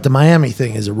well. But the Miami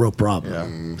thing is a real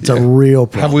problem. It's a real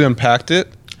problem. Have we unpacked it?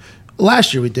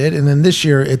 Last year we did, and then this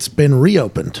year it's been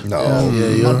reopened.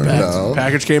 No.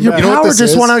 Package came Your back. power this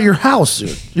just is? went out your house,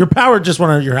 dude. Your power just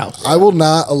went out your house. I will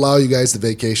not allow you guys to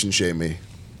vacation shame me.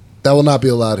 That will not be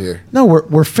allowed here. No,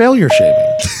 we're failure shaming.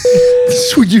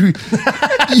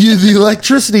 The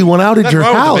electricity went out at your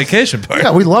wrong with the house. vacation part?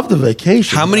 Yeah, we love the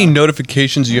vacation. How many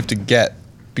notifications do you have to get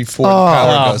before the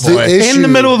power goes? The issue, in the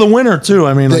middle of the winter too?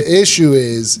 I mean, like, the issue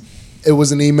is, it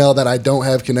was an email that I don't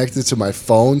have connected to my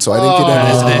phone, so I didn't get any.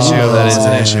 That is an issue. That is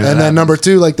an issue. And then number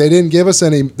two, like they didn't give us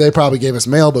any. They probably gave us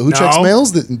mail, but who checks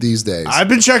mails these days? I've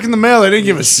been checking the mail. They didn't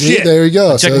give a See, shit. there you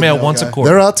go. Check mail once a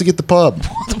quarter. They're out to get the pub.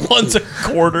 Once a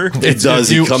quarter. It does.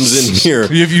 He comes in here.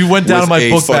 If you went down with to my a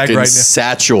book bag fucking right now.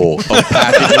 satchel of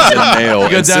packages and mail. You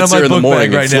go and down sits to my there in the book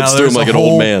morning bag right and now. flips through them There's like a an old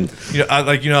whole- man.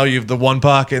 You have the one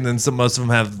pocket, and then most of them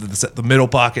have the middle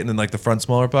pocket, and then like the front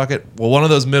smaller pocket. Well, one of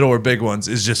those middle or big ones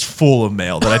is just full of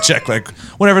mail that I check like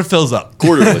whenever it fills up.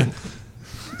 Quarterly.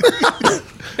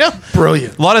 Yeah,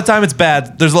 brilliant. A lot of time it's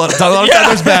bad. There's a lot of time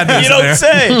there's bad news. You in don't there.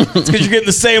 say. It's because you're getting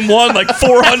the same one like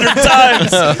 400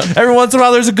 times. Every once in a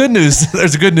while, there's a good news.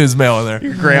 There's a good news mail in there.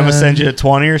 Your grandma sends you a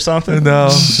 20 or something? No,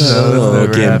 Oh,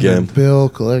 game. bill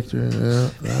collector.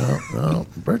 No,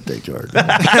 birthday card.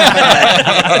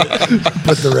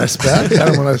 Put the rest back. I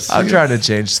don't want to. I'm trying to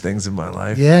change things in my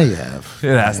life. Yeah, you have.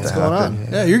 It has to happen.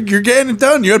 Yeah, you're getting it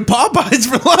done. You had Popeyes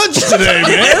for lunch today,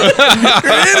 man.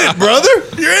 You're in it, brother.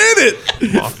 You're in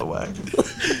it. Off the wagon.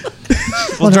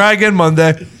 We'll try again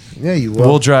Monday. Yeah, you will.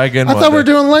 We'll try again I Monday. thought we were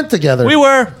doing Lent together. We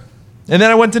were. And then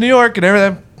I went to New York and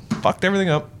everything fucked everything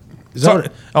up. Is that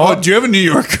what- Oh, do you have a New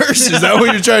York curse? Is that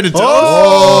what you're trying to tell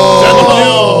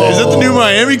us? Is that the new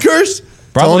Miami curse?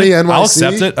 Probably. Tony, NYC? I'll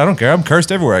accept it. I don't care. I'm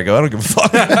cursed everywhere I go. I don't give a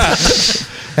fuck.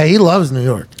 Hey, he loves New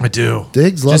York. I do.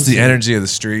 Diggs loves just the New York. energy of the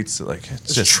streets. Like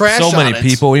it's just trash so on many it.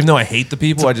 people. Even though I hate the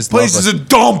people, I just Place love is a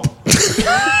dump.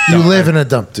 You live in a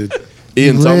dump, dude.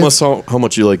 Ian, You tell live- us how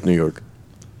much you like New York.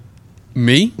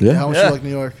 Me? How much you like New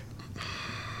York?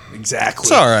 Exactly.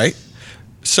 It's all right.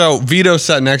 So Vito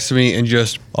sat next to me and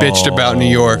just bitched about New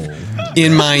York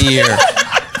in my ear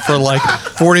for like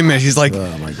 40 minutes. He's like,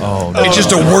 it's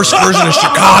just a worse version of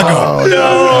Chicago.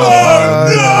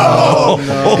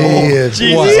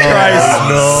 Jesus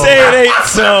Christ. Say it ain't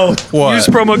so. What? Use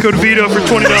promo code VITO for $20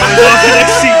 off the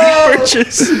next CD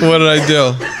purchase. What did I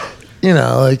do? You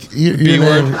know, like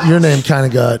B-word. your name kind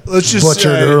of got Let's just butchered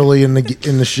say- early in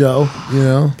the show. You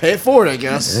know, Pay it forward, I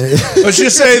guess. Let's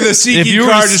just say the SeatGeek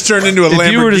car just turned into a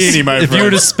Lamborghini, my If friend. you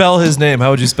were to spell his name, how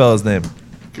would you spell his name?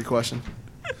 Good question.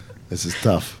 this is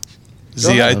tough.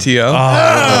 ZITO.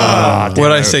 What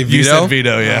did I say, You Vito? said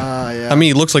Vito, yeah. Yeah. I mean,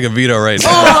 he looks like a Vito right now.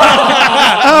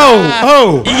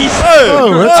 Oh, that's I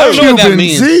don't know what that Cuban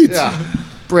means. seats. Yeah.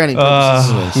 Branding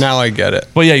purposes. Now I get it.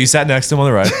 But yeah, you sat next to him on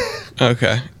the ride.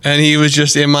 Okay. And he was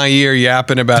just in my ear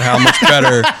yapping about how much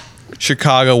better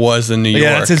Chicago was than New York.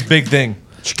 Yeah, that's his big thing.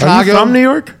 Are you from New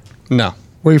York? No,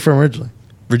 Where are you from originally?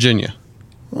 Virginia,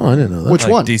 Oh, I didn't know that. Which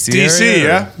one? DC, DC, area, or-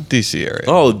 yeah? D.C. area.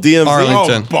 Oh, DMV.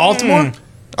 Arlington. Oh, Baltimore?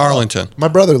 Arlington. My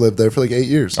brother lived there for like 8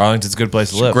 years. Arlington's a good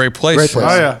place to live. Great place. Great place.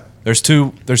 Oh, yeah. There's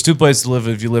two places to live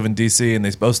if you live in DC, and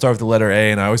they both start with the letter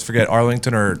A, and I always forget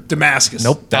Arlington or Damascus.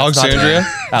 nope. That's not- Alexandria?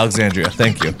 Alexandria.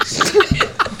 Thank you.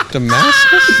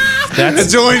 Damascus?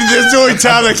 That's the only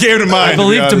town that came to mind. I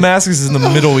believe to be honest. Damascus is in the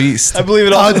Middle East. I believe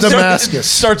it all Damascus.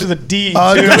 starts with a D.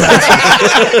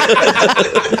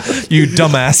 You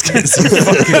Damascus.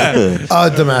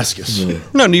 Damascus.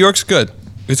 No, New York's good.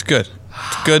 It's good.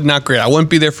 It's good, not great. I wouldn't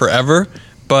be there forever,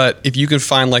 but if you can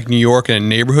find like New York in a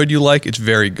neighborhood you like, it's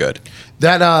very good.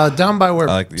 That down by where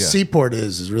like- yeah. Seaport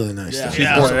is really nice. Yeah.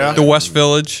 Yeah. The West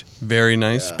Village, very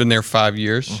nice. Been there 5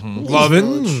 years. Love it.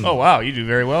 Oh, wow. You do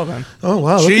very well then. Oh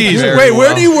wow. look at Jeez. you. Very Wait, where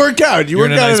well. do you work out? You You're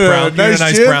work in a out nice at brown. a You're in nice a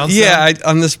nice gym? brown. Yeah,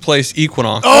 on this place,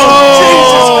 Equinox.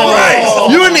 Oh, Jesus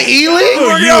Christ. You in the E League? You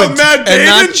work out with Matt And Damon?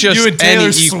 not just You and any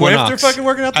Taylor Swift Equinox. are fucking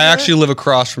working out I together? actually live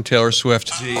across from Taylor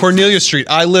Swift. Cornelia Street.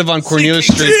 I live on Cornelia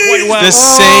Street. Quite well. The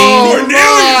same.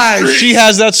 Cornelia Street. She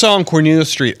has that song, Cornelia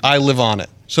Street. I live on it.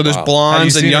 So there's Have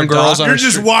blondes you and seen young her girls doc? on You're her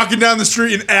just street. walking down the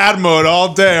street in ad mode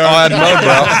all day. Oh, aren't ad mode,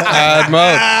 bro. Ad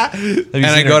mode. Have you And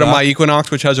I seen go her to doc? my Equinox,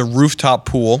 which has a rooftop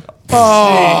pool.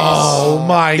 Oh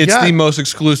my It's god. the most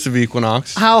exclusive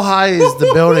Equinox. How high is the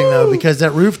building though? Because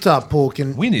that rooftop pool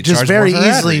can We need to just charge very more for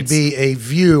ad easily reads. be a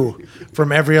view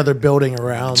from every other building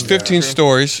around. It's 15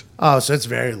 stories. Oh, so it's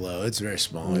very low. It's very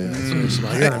small. Yeah, it's very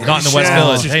small. You gotta- Not in the West Yeah.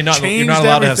 Village. Just Hey, you're not changed allowed to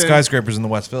have everything. skyscrapers in the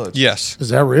West Village. Yes. Is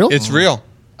that real? It's real.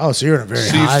 Oh, so you're in a very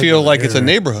So you high feel like it's a area.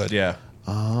 neighborhood. Yeah.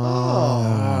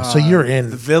 Oh, so you're in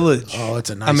the village. Oh, it's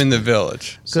a nice. I'm in the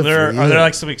village. So Good are for you. there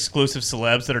like some exclusive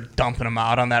celebs that are dumping them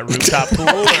out on that rooftop pool?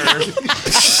 Or?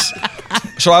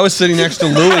 So I was sitting next to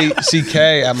Louis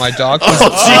C.K. at my dog. He was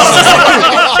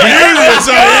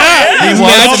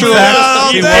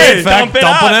in fact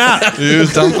dumping out. He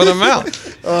was dumping them out.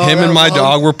 Him and my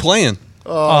dog were playing.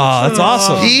 Oh, that's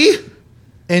awesome. He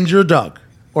and your dog,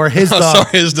 or his Oh, dog.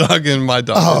 sorry, his dog and my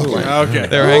dog. Oh, were playing. Okay.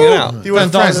 They were hanging out. He was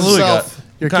What kind of friends dogs Louis got? himself.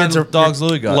 Your What kind kids of are dogs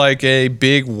Louis got? Like a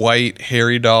big white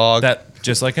hairy dog. That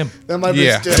just like him. That might be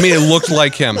Yeah, his I mean it looked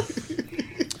like him.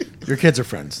 Your kids are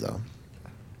friends, though.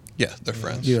 Yeah, they're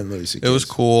friends. You and Louis C.K. It was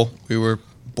cool. We were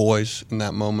boys in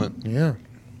that moment. Yeah.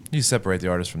 You separate the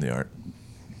artist from the art.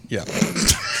 Yeah.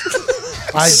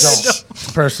 I don't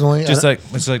personally. Just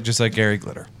like Gary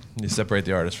Glitter. You separate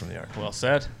the artist from the art. Well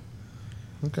said.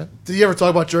 Okay. Did you ever talk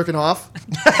about jerking off?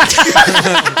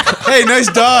 Hey, nice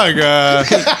dog.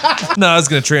 No, I was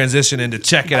going to transition into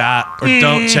check it out or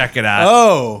don't check it out.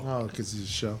 Oh, because it's a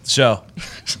show. Show.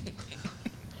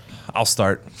 I'll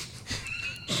start.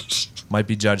 Might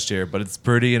be judged here, but it's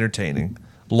pretty entertaining.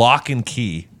 Lock and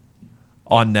Key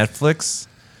on Netflix.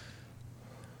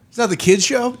 is that the kids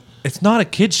show? It's not a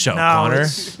kid's show, No, Connor.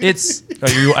 it's-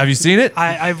 Have you seen it?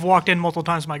 I've walked in multiple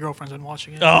times. My girlfriend's been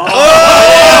watching it.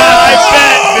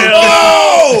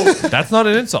 That's not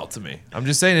an insult to me. I'm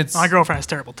just saying it's My girlfriend has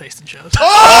terrible taste in shows.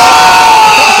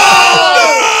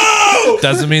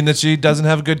 doesn't mean that she doesn't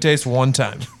have a good taste one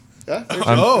time.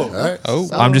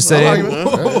 I'm just No saying.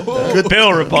 argument. Good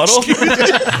Bill rebuttal.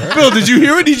 Bill, did you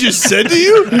hear what he just said to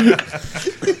you?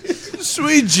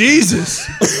 Sweet Jesus.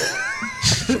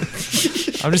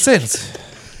 I'm just saying. It's,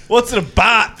 What's it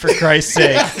about, for Christ's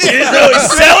sake? You didn't really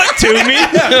sell it to me.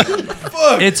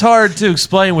 it's hard to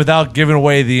explain without giving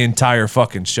away the entire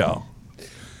fucking show.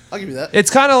 I'll give you that. It's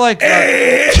kind of like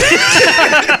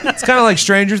it's kind of like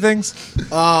Stranger Things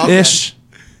ish.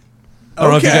 I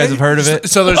don't know if you guys have heard of it.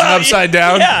 So there's an upside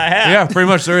down. Yeah, I have. Yeah, pretty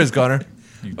much there is, Connor.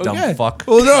 You dumb fuck.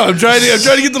 Well, no, I'm trying to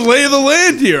get the lay of the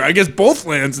land here. I guess both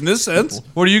lands in this sense.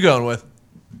 What are you going with?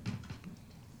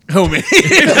 Oh man.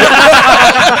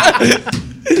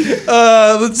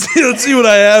 Let's see what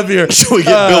I have here. Should we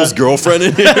get Bill's girlfriend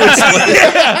in here?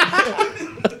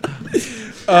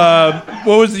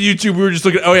 What was the YouTube we were just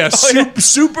looking at? Oh yeah,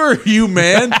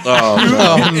 Superhuman. Huuman.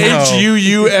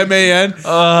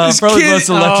 Probably the most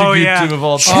electric Oh, yeah. YouTube of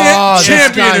all time. this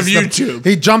Champion guy's of the- YouTube.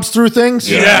 He jumps through things?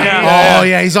 Yeah. Oh,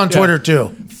 yeah. He's on Twitter, too.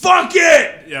 Fuck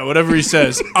it. Yeah, whatever he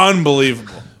says,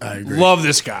 unbelievable. I agree. Love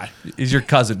this guy. He's your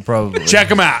cousin, probably. Check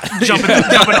him out. jumping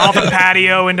off a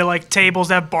patio into like tables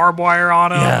that have barbed wire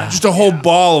on them. Yeah. Just a whole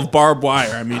ball of barbed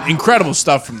wire. I mean, incredible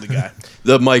stuff from the guy.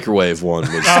 The microwave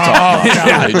one was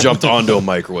top. He jumped onto a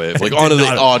microwave, like onto the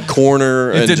odd corner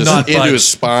and did just not into budge. his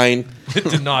spine. It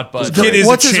did not budge. Kid is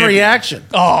What's a his champion. reaction?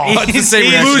 Oh, it's the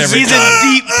same reaction every He's time.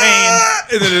 in deep pain.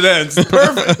 And then it ends.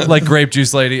 Perfect. Like grape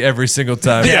juice lady every single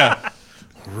time. Yeah.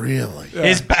 Really?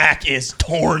 His back is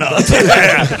torn up.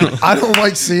 I don't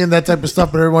like seeing that type of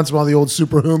stuff, but every once in a while the old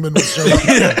Superhuman will show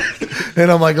up. And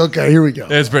I'm like, okay, here we go.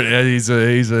 It's pretty. He's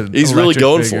He's really electric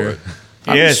going figure. for it.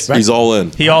 He is. He's all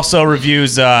in. He also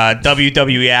reviews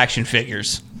WWE action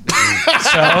figures.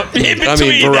 So in between, I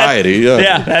mean, variety.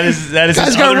 Yeah. that is Guy's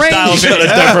his got other style of range. Gotta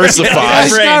video. diversify.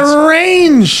 Guy's got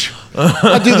range.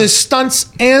 I do the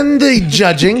stunts and the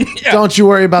judging. Don't you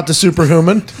worry about the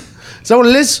Superhuman. Is that what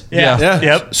it is? Yeah. Yeah.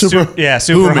 Yep. Super-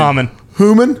 Super Human.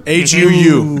 Human?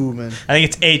 H-U-U. man. I think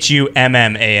it's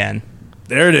HUMMAN.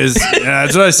 There it is. Yeah,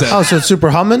 that's what I said. Oh, so it's Super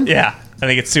Humming? Yeah. I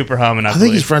think it's Super Humming. I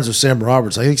think he's friends with Sam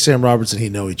Roberts. I think Sam Roberts and he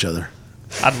know each other.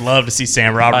 I'd love to see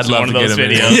Sam Roberts in I'd one of love to those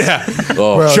get him in. videos. Yeah.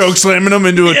 Oh, Bro, Choke slamming him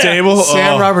into a table.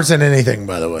 Sam Oh. Roberts and anything,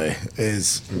 by the way,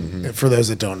 is, for those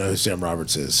that don't know who Sam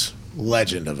Roberts is,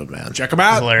 legend of a man. Check him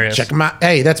out. Hilarious. Check him out.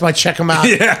 Hey, that's my check him out.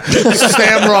 Yeah.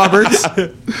 Sam Roberts.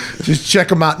 Just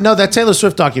check him out. No, that Taylor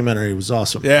Swift documentary was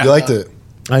awesome. Yeah. You liked it.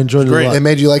 I enjoyed it a lot. It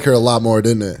made you like her a lot more,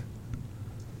 didn't it?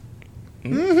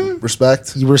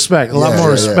 Respect. You respect a lot Yeah, more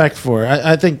yeah, respect for her.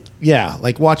 I think, yeah,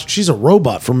 like watch. She's a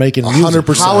robot for making music,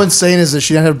 100%. How insane is this?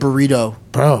 She had a burrito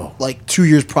bro. like 2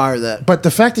 years prior to that. But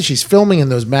the fact that she's filming in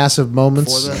those massive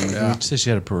moments, Before that. You said she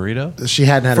had a burrito? she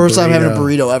hadn't had First a burrito. time having a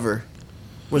burrito ever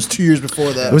was 2 years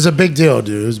before that. It was a big deal,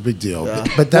 dude. It was a big deal.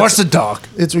 But that's, Watch the doc.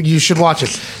 It's you should watch it.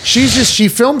 She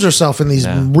films herself in these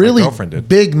Yeah, my really girlfriend did.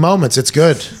 big moments. It's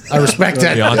good. I respect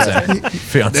that. Fiance.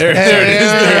 Fiance. There it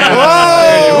is.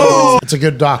 It's a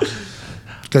good doc.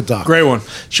 Good doc. Great one.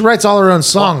 She writes all her own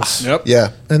songs. Yep. Yeah.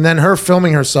 And then her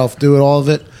filming herself doing all of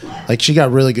it. Like, she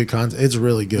got really good content. It's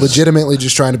really good. Legitimately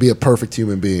just trying to be a perfect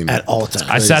human being. At all times.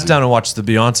 I sat down and watched the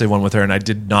Beyonce one with her, and I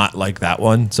did not like that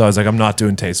one. So I was like, I'm not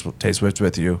doing Taste Switch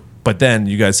with you. But then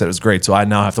you guys said it was great, so I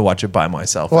now have to watch it by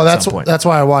myself. Well, at some point. that's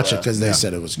why I watch it, because they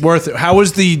said it was good. Worth it. How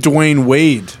was the Dwayne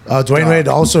Wade? Dwayne Wade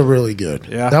also really good.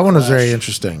 Yeah. That one was very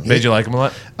interesting. Made you like him a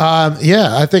lot?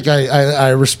 Yeah, I think I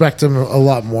respect him a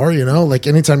lot more, you know? Like,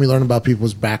 anytime you learn about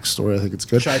people's backstory, I think it's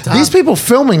good. These people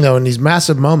filming, though, in these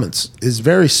massive moments is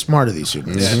very smart of these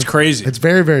humans. Yeah, it's crazy. It's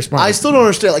very, very smart. I still don't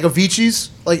understand. Like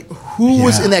Avicii's, like who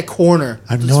was Yeah. in that corner?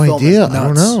 I have no idea. I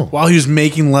don't know. While he was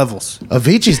making levels.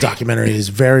 Avicii's documentary is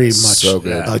very much So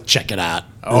good. check it out.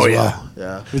 Oh, as yeah. well.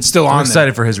 Yeah. It's still I'm on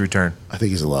excited for his return. I think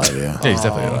he's alive, yeah. Yeah, he's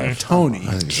definitely alive. Tony.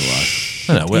 I think he's alive.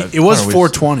 I don't know, It was I don't know,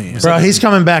 420. Bro, he's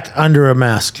coming back under a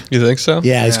mask. You think so?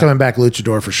 Yeah, he's coming back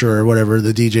luchador for sure, or whatever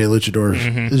the DJ luchador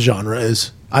genre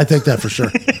is. I think that for sure.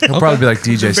 He'll probably be like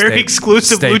DJ Very Stay-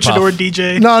 exclusive Stay luchador Puft.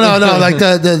 DJ. No, like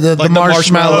the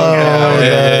marshmallow,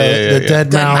 the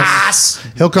dead mouse.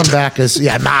 He'll come back as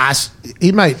mouse.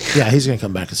 He might. Yeah, he's gonna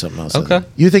come back as something else. Okay.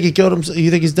 You think he killed him? You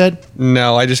think he's dead?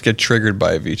 No, I just get triggered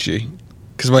by Avicii.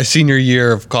 Because my senior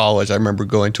year of college, I remember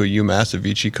going to a UMass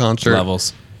Avicii concert.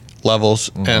 Levels,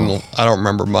 and I don't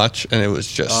remember much, and it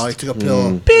was just. Oh, he took a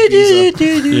pill.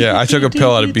 Yeah, I took a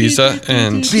pill out of Ibiza,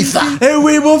 and And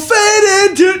we will fade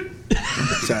into.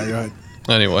 Sorry, go ahead.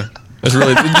 anyway, it's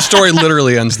really the story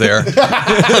literally ends there.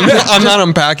 I'm not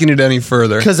unpacking it any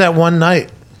further. Because that one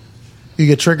night, you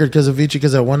get triggered because of Avicii.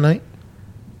 Because that one night,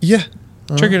 Yeah,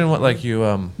 Triggered in what, like you,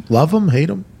 love him, hate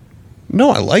him.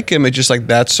 no, I like him. It's just like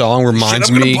that song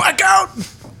reminds me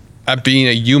at being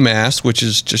at UMass, which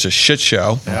is just a shit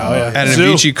show. At an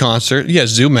Zoo. Avicii concert,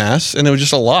 ZooMass, and it was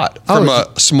just a lot from a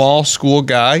small school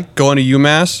guy going to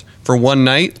UMass for one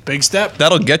night. Big step.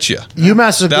 That'll get you.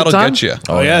 UMass is a That'll good time. get you.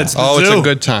 Oh, yeah. It's the Oh, it's zoo. a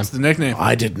good time. It's the nickname.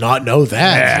 I did not know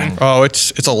that. Oh,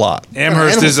 it's a lot.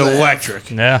 Amherst is Animals electric.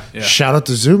 Yeah. Shout out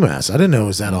to ZooMass. I didn't know it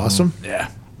was that awesome. Yeah.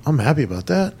 I'm happy about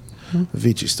that.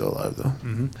 Avicii's still alive though.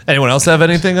 anyone else have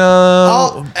anything?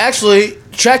 Oh, actually,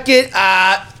 check it.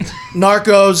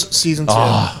 Narcos season 2.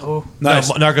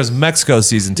 Nice. Narcos Mexico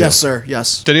season 2. Yes, sir.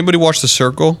 Yes. Did anybody watch The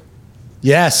Circle?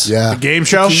 Yes. Yeah. Game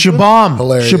show. Shabam.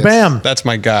 Hilarious. Shabam. That's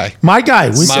my guy. My guy.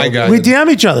 My guy. We DM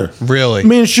each other. Really?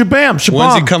 Me and Shabam. Shabam.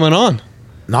 When's he coming on?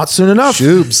 Not soon enough.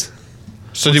 Shoobs.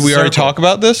 So did we already talk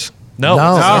about this? No.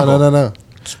 No.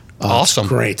 Awesome.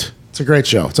 Great. It's a great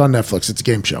show. It's on Netflix. It's a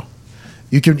game show.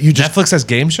 You just Netflix has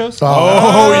game shows? Oh,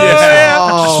 yeah.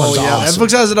 Oh, yeah. awesome.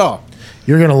 Netflix has it all.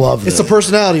 You're gonna love It's it. the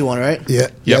personality one, right? Yeah.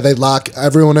 Yeah, they lock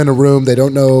everyone in a room. They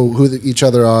don't know who each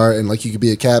other are. And like you could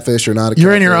be a catfish or not a catfish.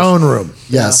 You're in your own room.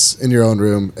 Yes, in your own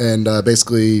room. And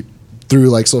basically through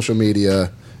like social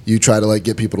media, you try to like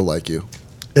get people to like you.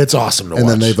 It's awesome to And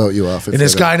watch. then they vote you off. if And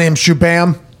this they guy named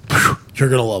Shabam, you're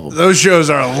gonna love him. Those shows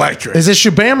are electric. Is it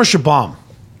Shabam or Shabam?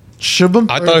 Shabam?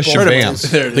 I thought it was Shabam.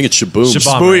 I think it's Shaboom.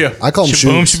 Booyah. don't- I call him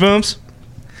Shaboom, Shoobs. shabooms.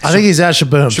 I think he's at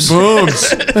Shaboom's.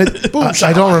 Booms.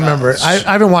 I don't remember. I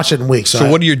haven't watched it in weeks. So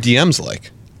what are your DMs like?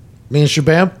 Me and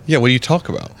Shabam? Yeah, what do you talk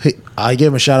about? I gave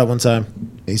him a shout out one time.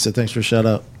 He said, "Thanks for the shout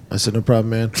out." I said, "No problem,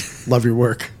 man. Love your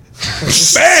work."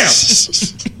 Bam!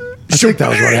 I think that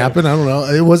was what happened. I don't know.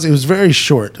 It was very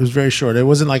short. It was very short. It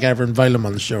wasn't like I ever invited him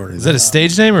on the show or anything. Is that his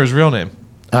stage name or his real name?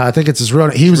 I think it's his real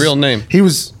name. He was real name. He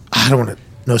was. I don't want to.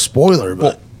 No spoiler,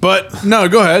 but But no,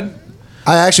 go ahead.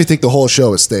 I actually think the whole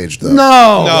show is staged though. no,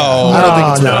 I don't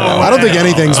think it's no. I don't think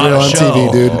anything's real on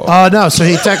TV, dude. No. So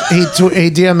he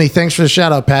DM'd me. Thanks for the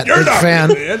shout out, Pat. Big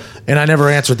fan. And I never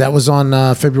answered. That was on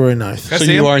February 9th. So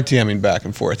you aren't DMing back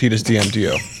and forth. He just DM'd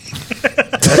you.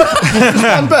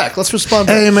 Respond back. Let's respond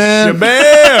back. Hey man,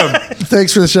 Bam!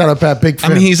 thanks for the shout out, Pat. Big I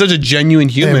fan. mean, he's such a genuine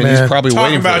human. man. He's probably Talking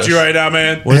waiting for about this. you right now,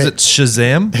 man. What is it?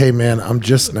 Shazam? Hey man, I'm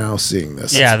just now seeing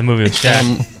this. Yeah, the movie with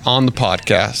Shaq. On the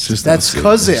podcast. Just now That's seeing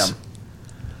Kazam. this.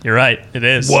 You're right. It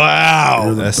is. Wow.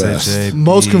 You're the best. S-H-A-B.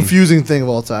 Most confusing thing of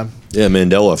all time. Yeah,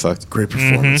 Mandela effect. Great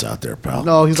performance out there, pal.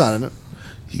 No, he's not in it.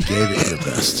 You gave it your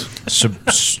best.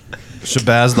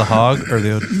 Shabazz the Hog? Or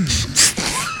the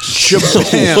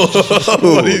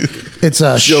It's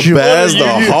a Shabazz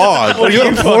the Hog. What are you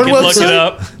on a porn Fucking look it website?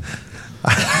 up.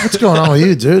 What's going on with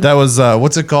you, dude? That was,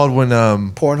 what's it called when,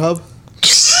 Pornhub?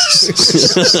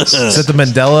 is it the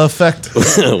Mandela effect?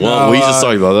 Well, we just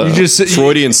talked about that. you just-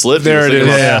 Freudian slip. There it You is.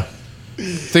 think about- Yeah.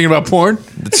 Thinking about porn?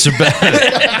 It's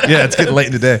Shabazz. Yeah, it's getting late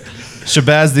in the day.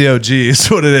 Shabazz the OG is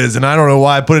what it is. And I don't know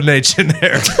why I put an H in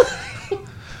there.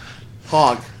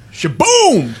 Hog.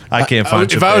 Shaboom! I can't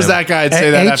find If I was Shabam. that guy, I'd say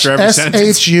that after every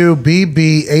sentence.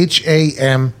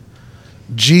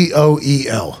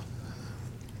 SHUBBHAMGOEL.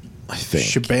 I think.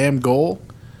 Shabam Goal.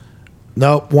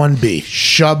 Nope, 1B.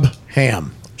 Shub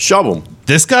Ham. Shove him.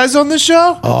 This guy's on the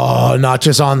show? Oh, not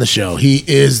just on the show. He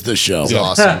is the show. He's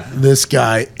awesome. This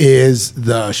guy is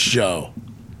the show.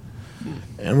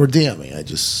 And we're DMing. I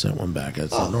just sent one back. I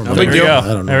don't know. big deal. I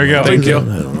don't know. There we go. Big deal.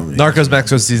 Narcos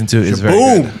Mexico season 2 is very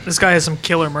good. This guy has some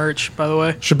killer merch, by the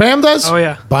way. Shabam does? Oh,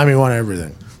 yeah. Buy me one of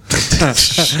everything.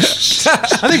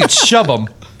 I think it's shove 'em.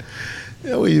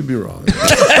 Yeah, well, you'd be wrong.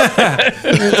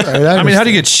 I mean, how do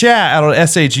you get chat out of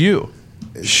SHU?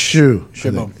 Shoe.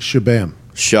 Shabam.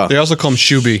 Shut. They also call him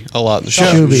Shuby a lot in the show.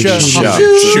 Shuby.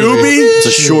 Shuby? It's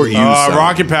a short use. sound.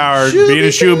 Rocket Power. Being a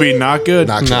Shuby, not good.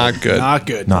 Not good. Not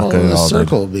good. Not good at all.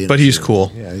 Circle Dude. being But he's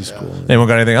cool. Yeah, he's cool. Anyone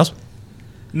got anything else?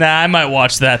 Nah, I might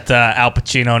watch that Al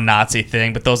Pacino Nazi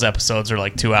thing, but those episodes are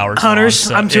like 2 hours Hunters,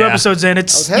 long. I'm 2 episodes in.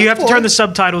 It's Okay, you have to boy. turn the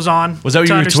subtitles on. Was that what to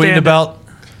you were understand tweeting it. about?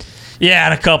 Yeah,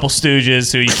 and a couple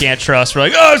stooges who you can't trust. We're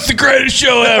like, oh, it's the greatest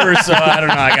show ever. So I don't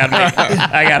know.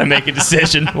 I gotta make a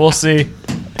decision. We'll see.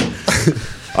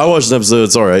 I watched an episode.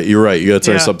 It's all right. You're right. You got to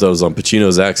turn Yeah. subtitles on.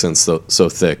 Pacino's accent's so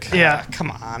thick. Yeah,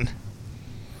 Come on.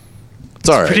 It's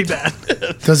all pretty right.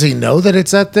 bad. Does he know that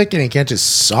it's that thick and he can't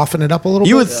just soften it up a little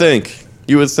You bit? would think.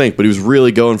 You would think, but he was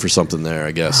really going for something there,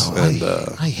 I guess. Oh, and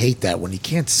I hate that when you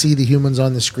can't see the humans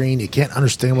on the screen. You can't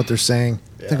understand what they're saying.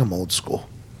 I think I'm old school.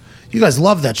 You guys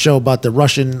love that show about the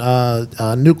Russian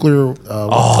nuclear.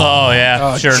 Oh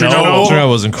yeah, sure. No. That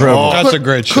was incredible. That's a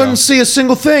great show. Couldn't see a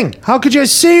single thing. How could you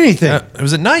see anything? It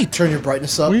was at night. Turn your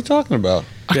brightness up. What are you talking about?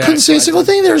 I couldn't see a single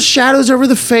thing. There's shadows over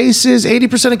the faces.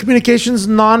 80% of communications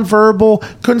nonverbal.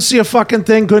 Couldn't see a fucking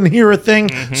thing. Couldn't hear a thing.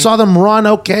 Saw them run.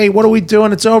 Okay, what are we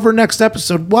doing? It's over. Next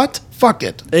episode. What? Fuck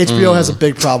it. HBO has a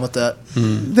big problem with that.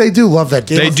 They do love that.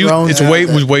 Game They of do. Thrones, It's yeah, way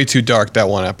that- was way too dark that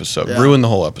one episode. Yeah. Ruined the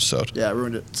whole episode. Yeah,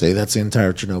 ruined it. See, that's the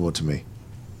entire Chernobyl to me.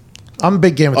 I'm a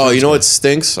big Game of Thrones. oh, you know guy. what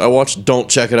stinks? I watched. Don't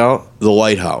check it out. The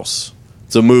Lighthouse.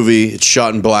 It's a movie. It's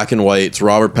shot in black and white. It's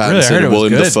Robert Really? I Pattinson heard it and was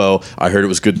William good. Dafoe. I heard it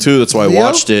was good too. That's why I Leo?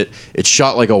 watched it. It's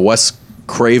shot like a Wes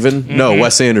Craven. No,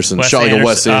 Wes Anderson. Wes shot like a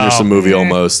Wes Anderson. Anderson Oh. movie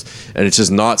almost, and it's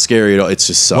just not scary at all. It's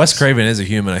just sucks. Wes Craven is a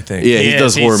human, I think. Yeah, he He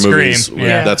does is. horror He's movies. Scream.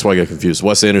 Yeah. That's why I got confused.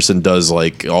 Wes Anderson does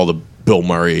like all the Bill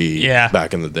Murray Yeah.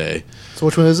 back in the day. So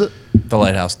which one is it? The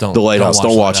Lighthouse. Don't. The Lighthouse.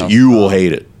 Don't watch it. Lighthouse. You will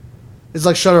hate it. It's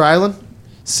like Shutter Island.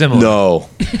 Similar. No,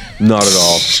 not at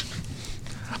all.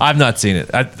 I've not seen it.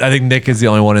 I think Nick is the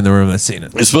only one in the room that's seen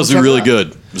it. It's supposed to be really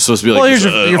good. It's supposed to be like Well, here's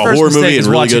your a first horror mistake movie is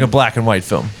and really watching good. a black and white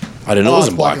film. I didn't know it was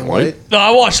in it's black and white. No,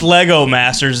 I watched Lego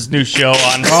Masters' new show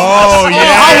on. Oh, yeah.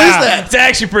 How is that? It's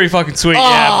actually pretty fucking sweet. Yeah,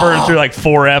 I burned through like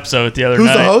 4 episodes the other Who's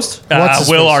night. the host? What's his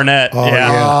Will face? Arnett. Oh,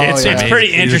 yeah. yeah. It's yeah.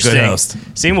 pretty He's a good interesting.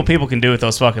 host. Seeing what people can do with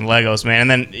those fucking Legos, man.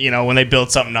 And then, when they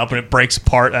build something up and it breaks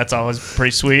apart, that's always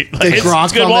pretty sweet. Like, Did it's Gronk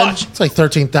a good come in? watch. It's like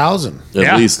 $13,000. At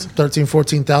Yeah. least.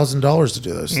 $14,000 to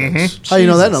do those things. How do you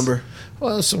know that number?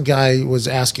 Well, some guy was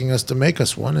asking us to make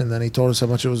us one, and then he told us how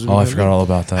much it was. Oh, I forgot all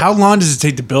about that. How long does it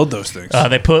take to build those things?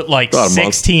 They put like About a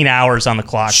month. 16 hours on the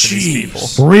clock for these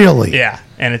people. Really? Yeah.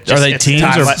 And it Are just, they it's teams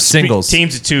time- or singles?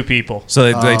 Teams of 2 people.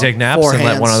 So they take naps four and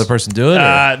let hands. one other person do it?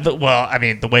 or- Well, I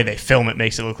mean, the way they film it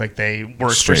makes it look like they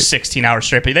work Straight. for 16 hours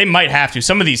straight, but they might have to.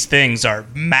 Some of these things are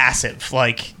massive.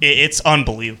 Like, it's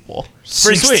unbelievable. It's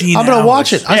pretty 16 sweet. I'm gonna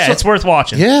watch it. I Yeah, saw- it's worth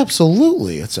watching. Yeah,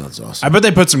 absolutely. It sounds awesome. I bet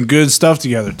they put some good stuff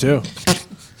together, too.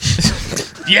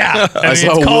 Yeah. I mean,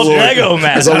 saw it's called Will- Lego I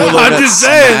Masters. saw Will I'm Arnett just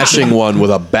saying. smashing one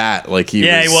with a bat like he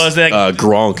Yeah, was, he was, like-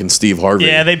 Gronk and Steve Harvey.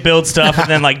 Yeah, they build stuff and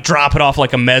then, like, drop it off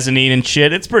like a mezzanine and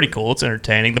shit. It's pretty cool. It's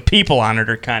entertaining. The people on it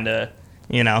are kind of,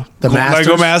 The Lego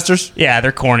Masters. Masters? yeah,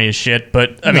 they're corny as shit,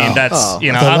 but I mean, No. that's, Oh.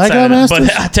 you know, The outside Lego of it. Masters?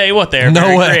 But I tell you what, they are No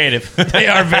very way. creative. They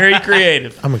are very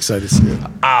creative. I'm excited to see it.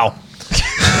 Ow.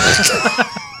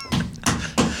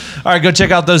 All right, go check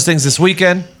out those things this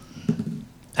weekend.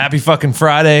 Happy fucking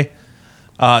Friday.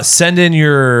 Send in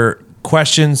your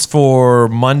questions for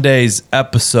Monday's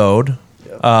episode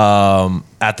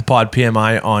at the Pod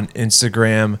PMI on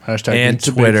Instagram Hashtag and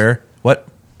Digs Twitter. What?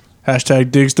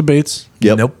 Hashtag Diggs Debates.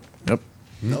 Yep.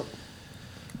 Nope.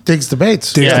 Diggs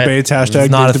debates. Diggs Yeah. Debates. Hashtag It's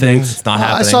not a Diggs thing. Debates. It's not I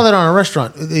happening. saw that on a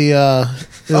restaurant. I just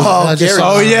Gary's.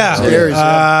 saw- Oh, yeah. Gary's,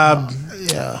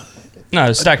 yeah. No,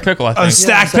 it's Stacked Pickle, I think. Oh,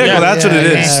 Stack Pickle. That's what it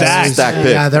is. Stack. Stack pick.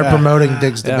 Yeah, they're Yeah. promoting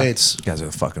Diggs Debates. You guys are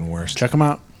the fucking worst. Check them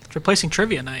out. It's replacing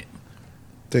trivia night.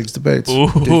 Diggs Debates.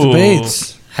 Diggs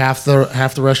Debates. Half the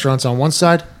restaurants on one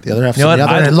side, the other half's You know on the what?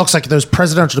 other. I- And it looks like there's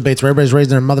presidential debates where everybody's raising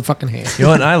their motherfucking hand. You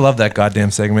know what? I love that goddamn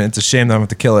segment. It's a shame that I'm going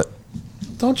to kill it.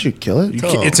 Don't you kill it.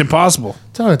 It's impossible.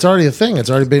 Tell them it's already a thing. It's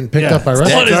already been picked Yeah. up by What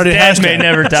restaurants. is already dead hashtag. may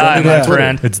never die, my Yeah.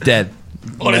 friend. It's dead.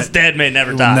 What is dead may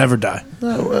never Will die. never die.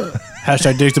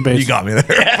 Hashtag Diggs Debates. You got me there.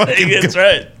 Yeah, that's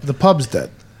right. The pub's dead.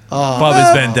 Bub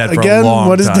has been dead for Again, a long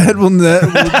what is time. dead will never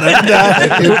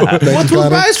die. What to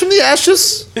rise from the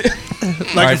ashes?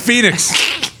 Like a phoenix.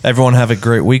 Everyone have a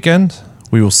great weekend.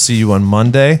 We will see you on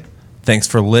Monday. Thanks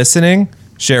for listening.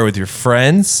 Share with your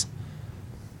friends.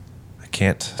 I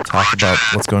can't talk about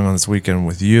what's going on this weekend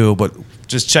with you, but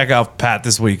just check out Pat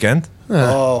this weekend.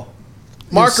 Oh.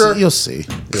 Marker. You'll see.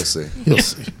 You'll see. You'll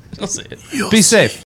see. You'll see it. Be safe.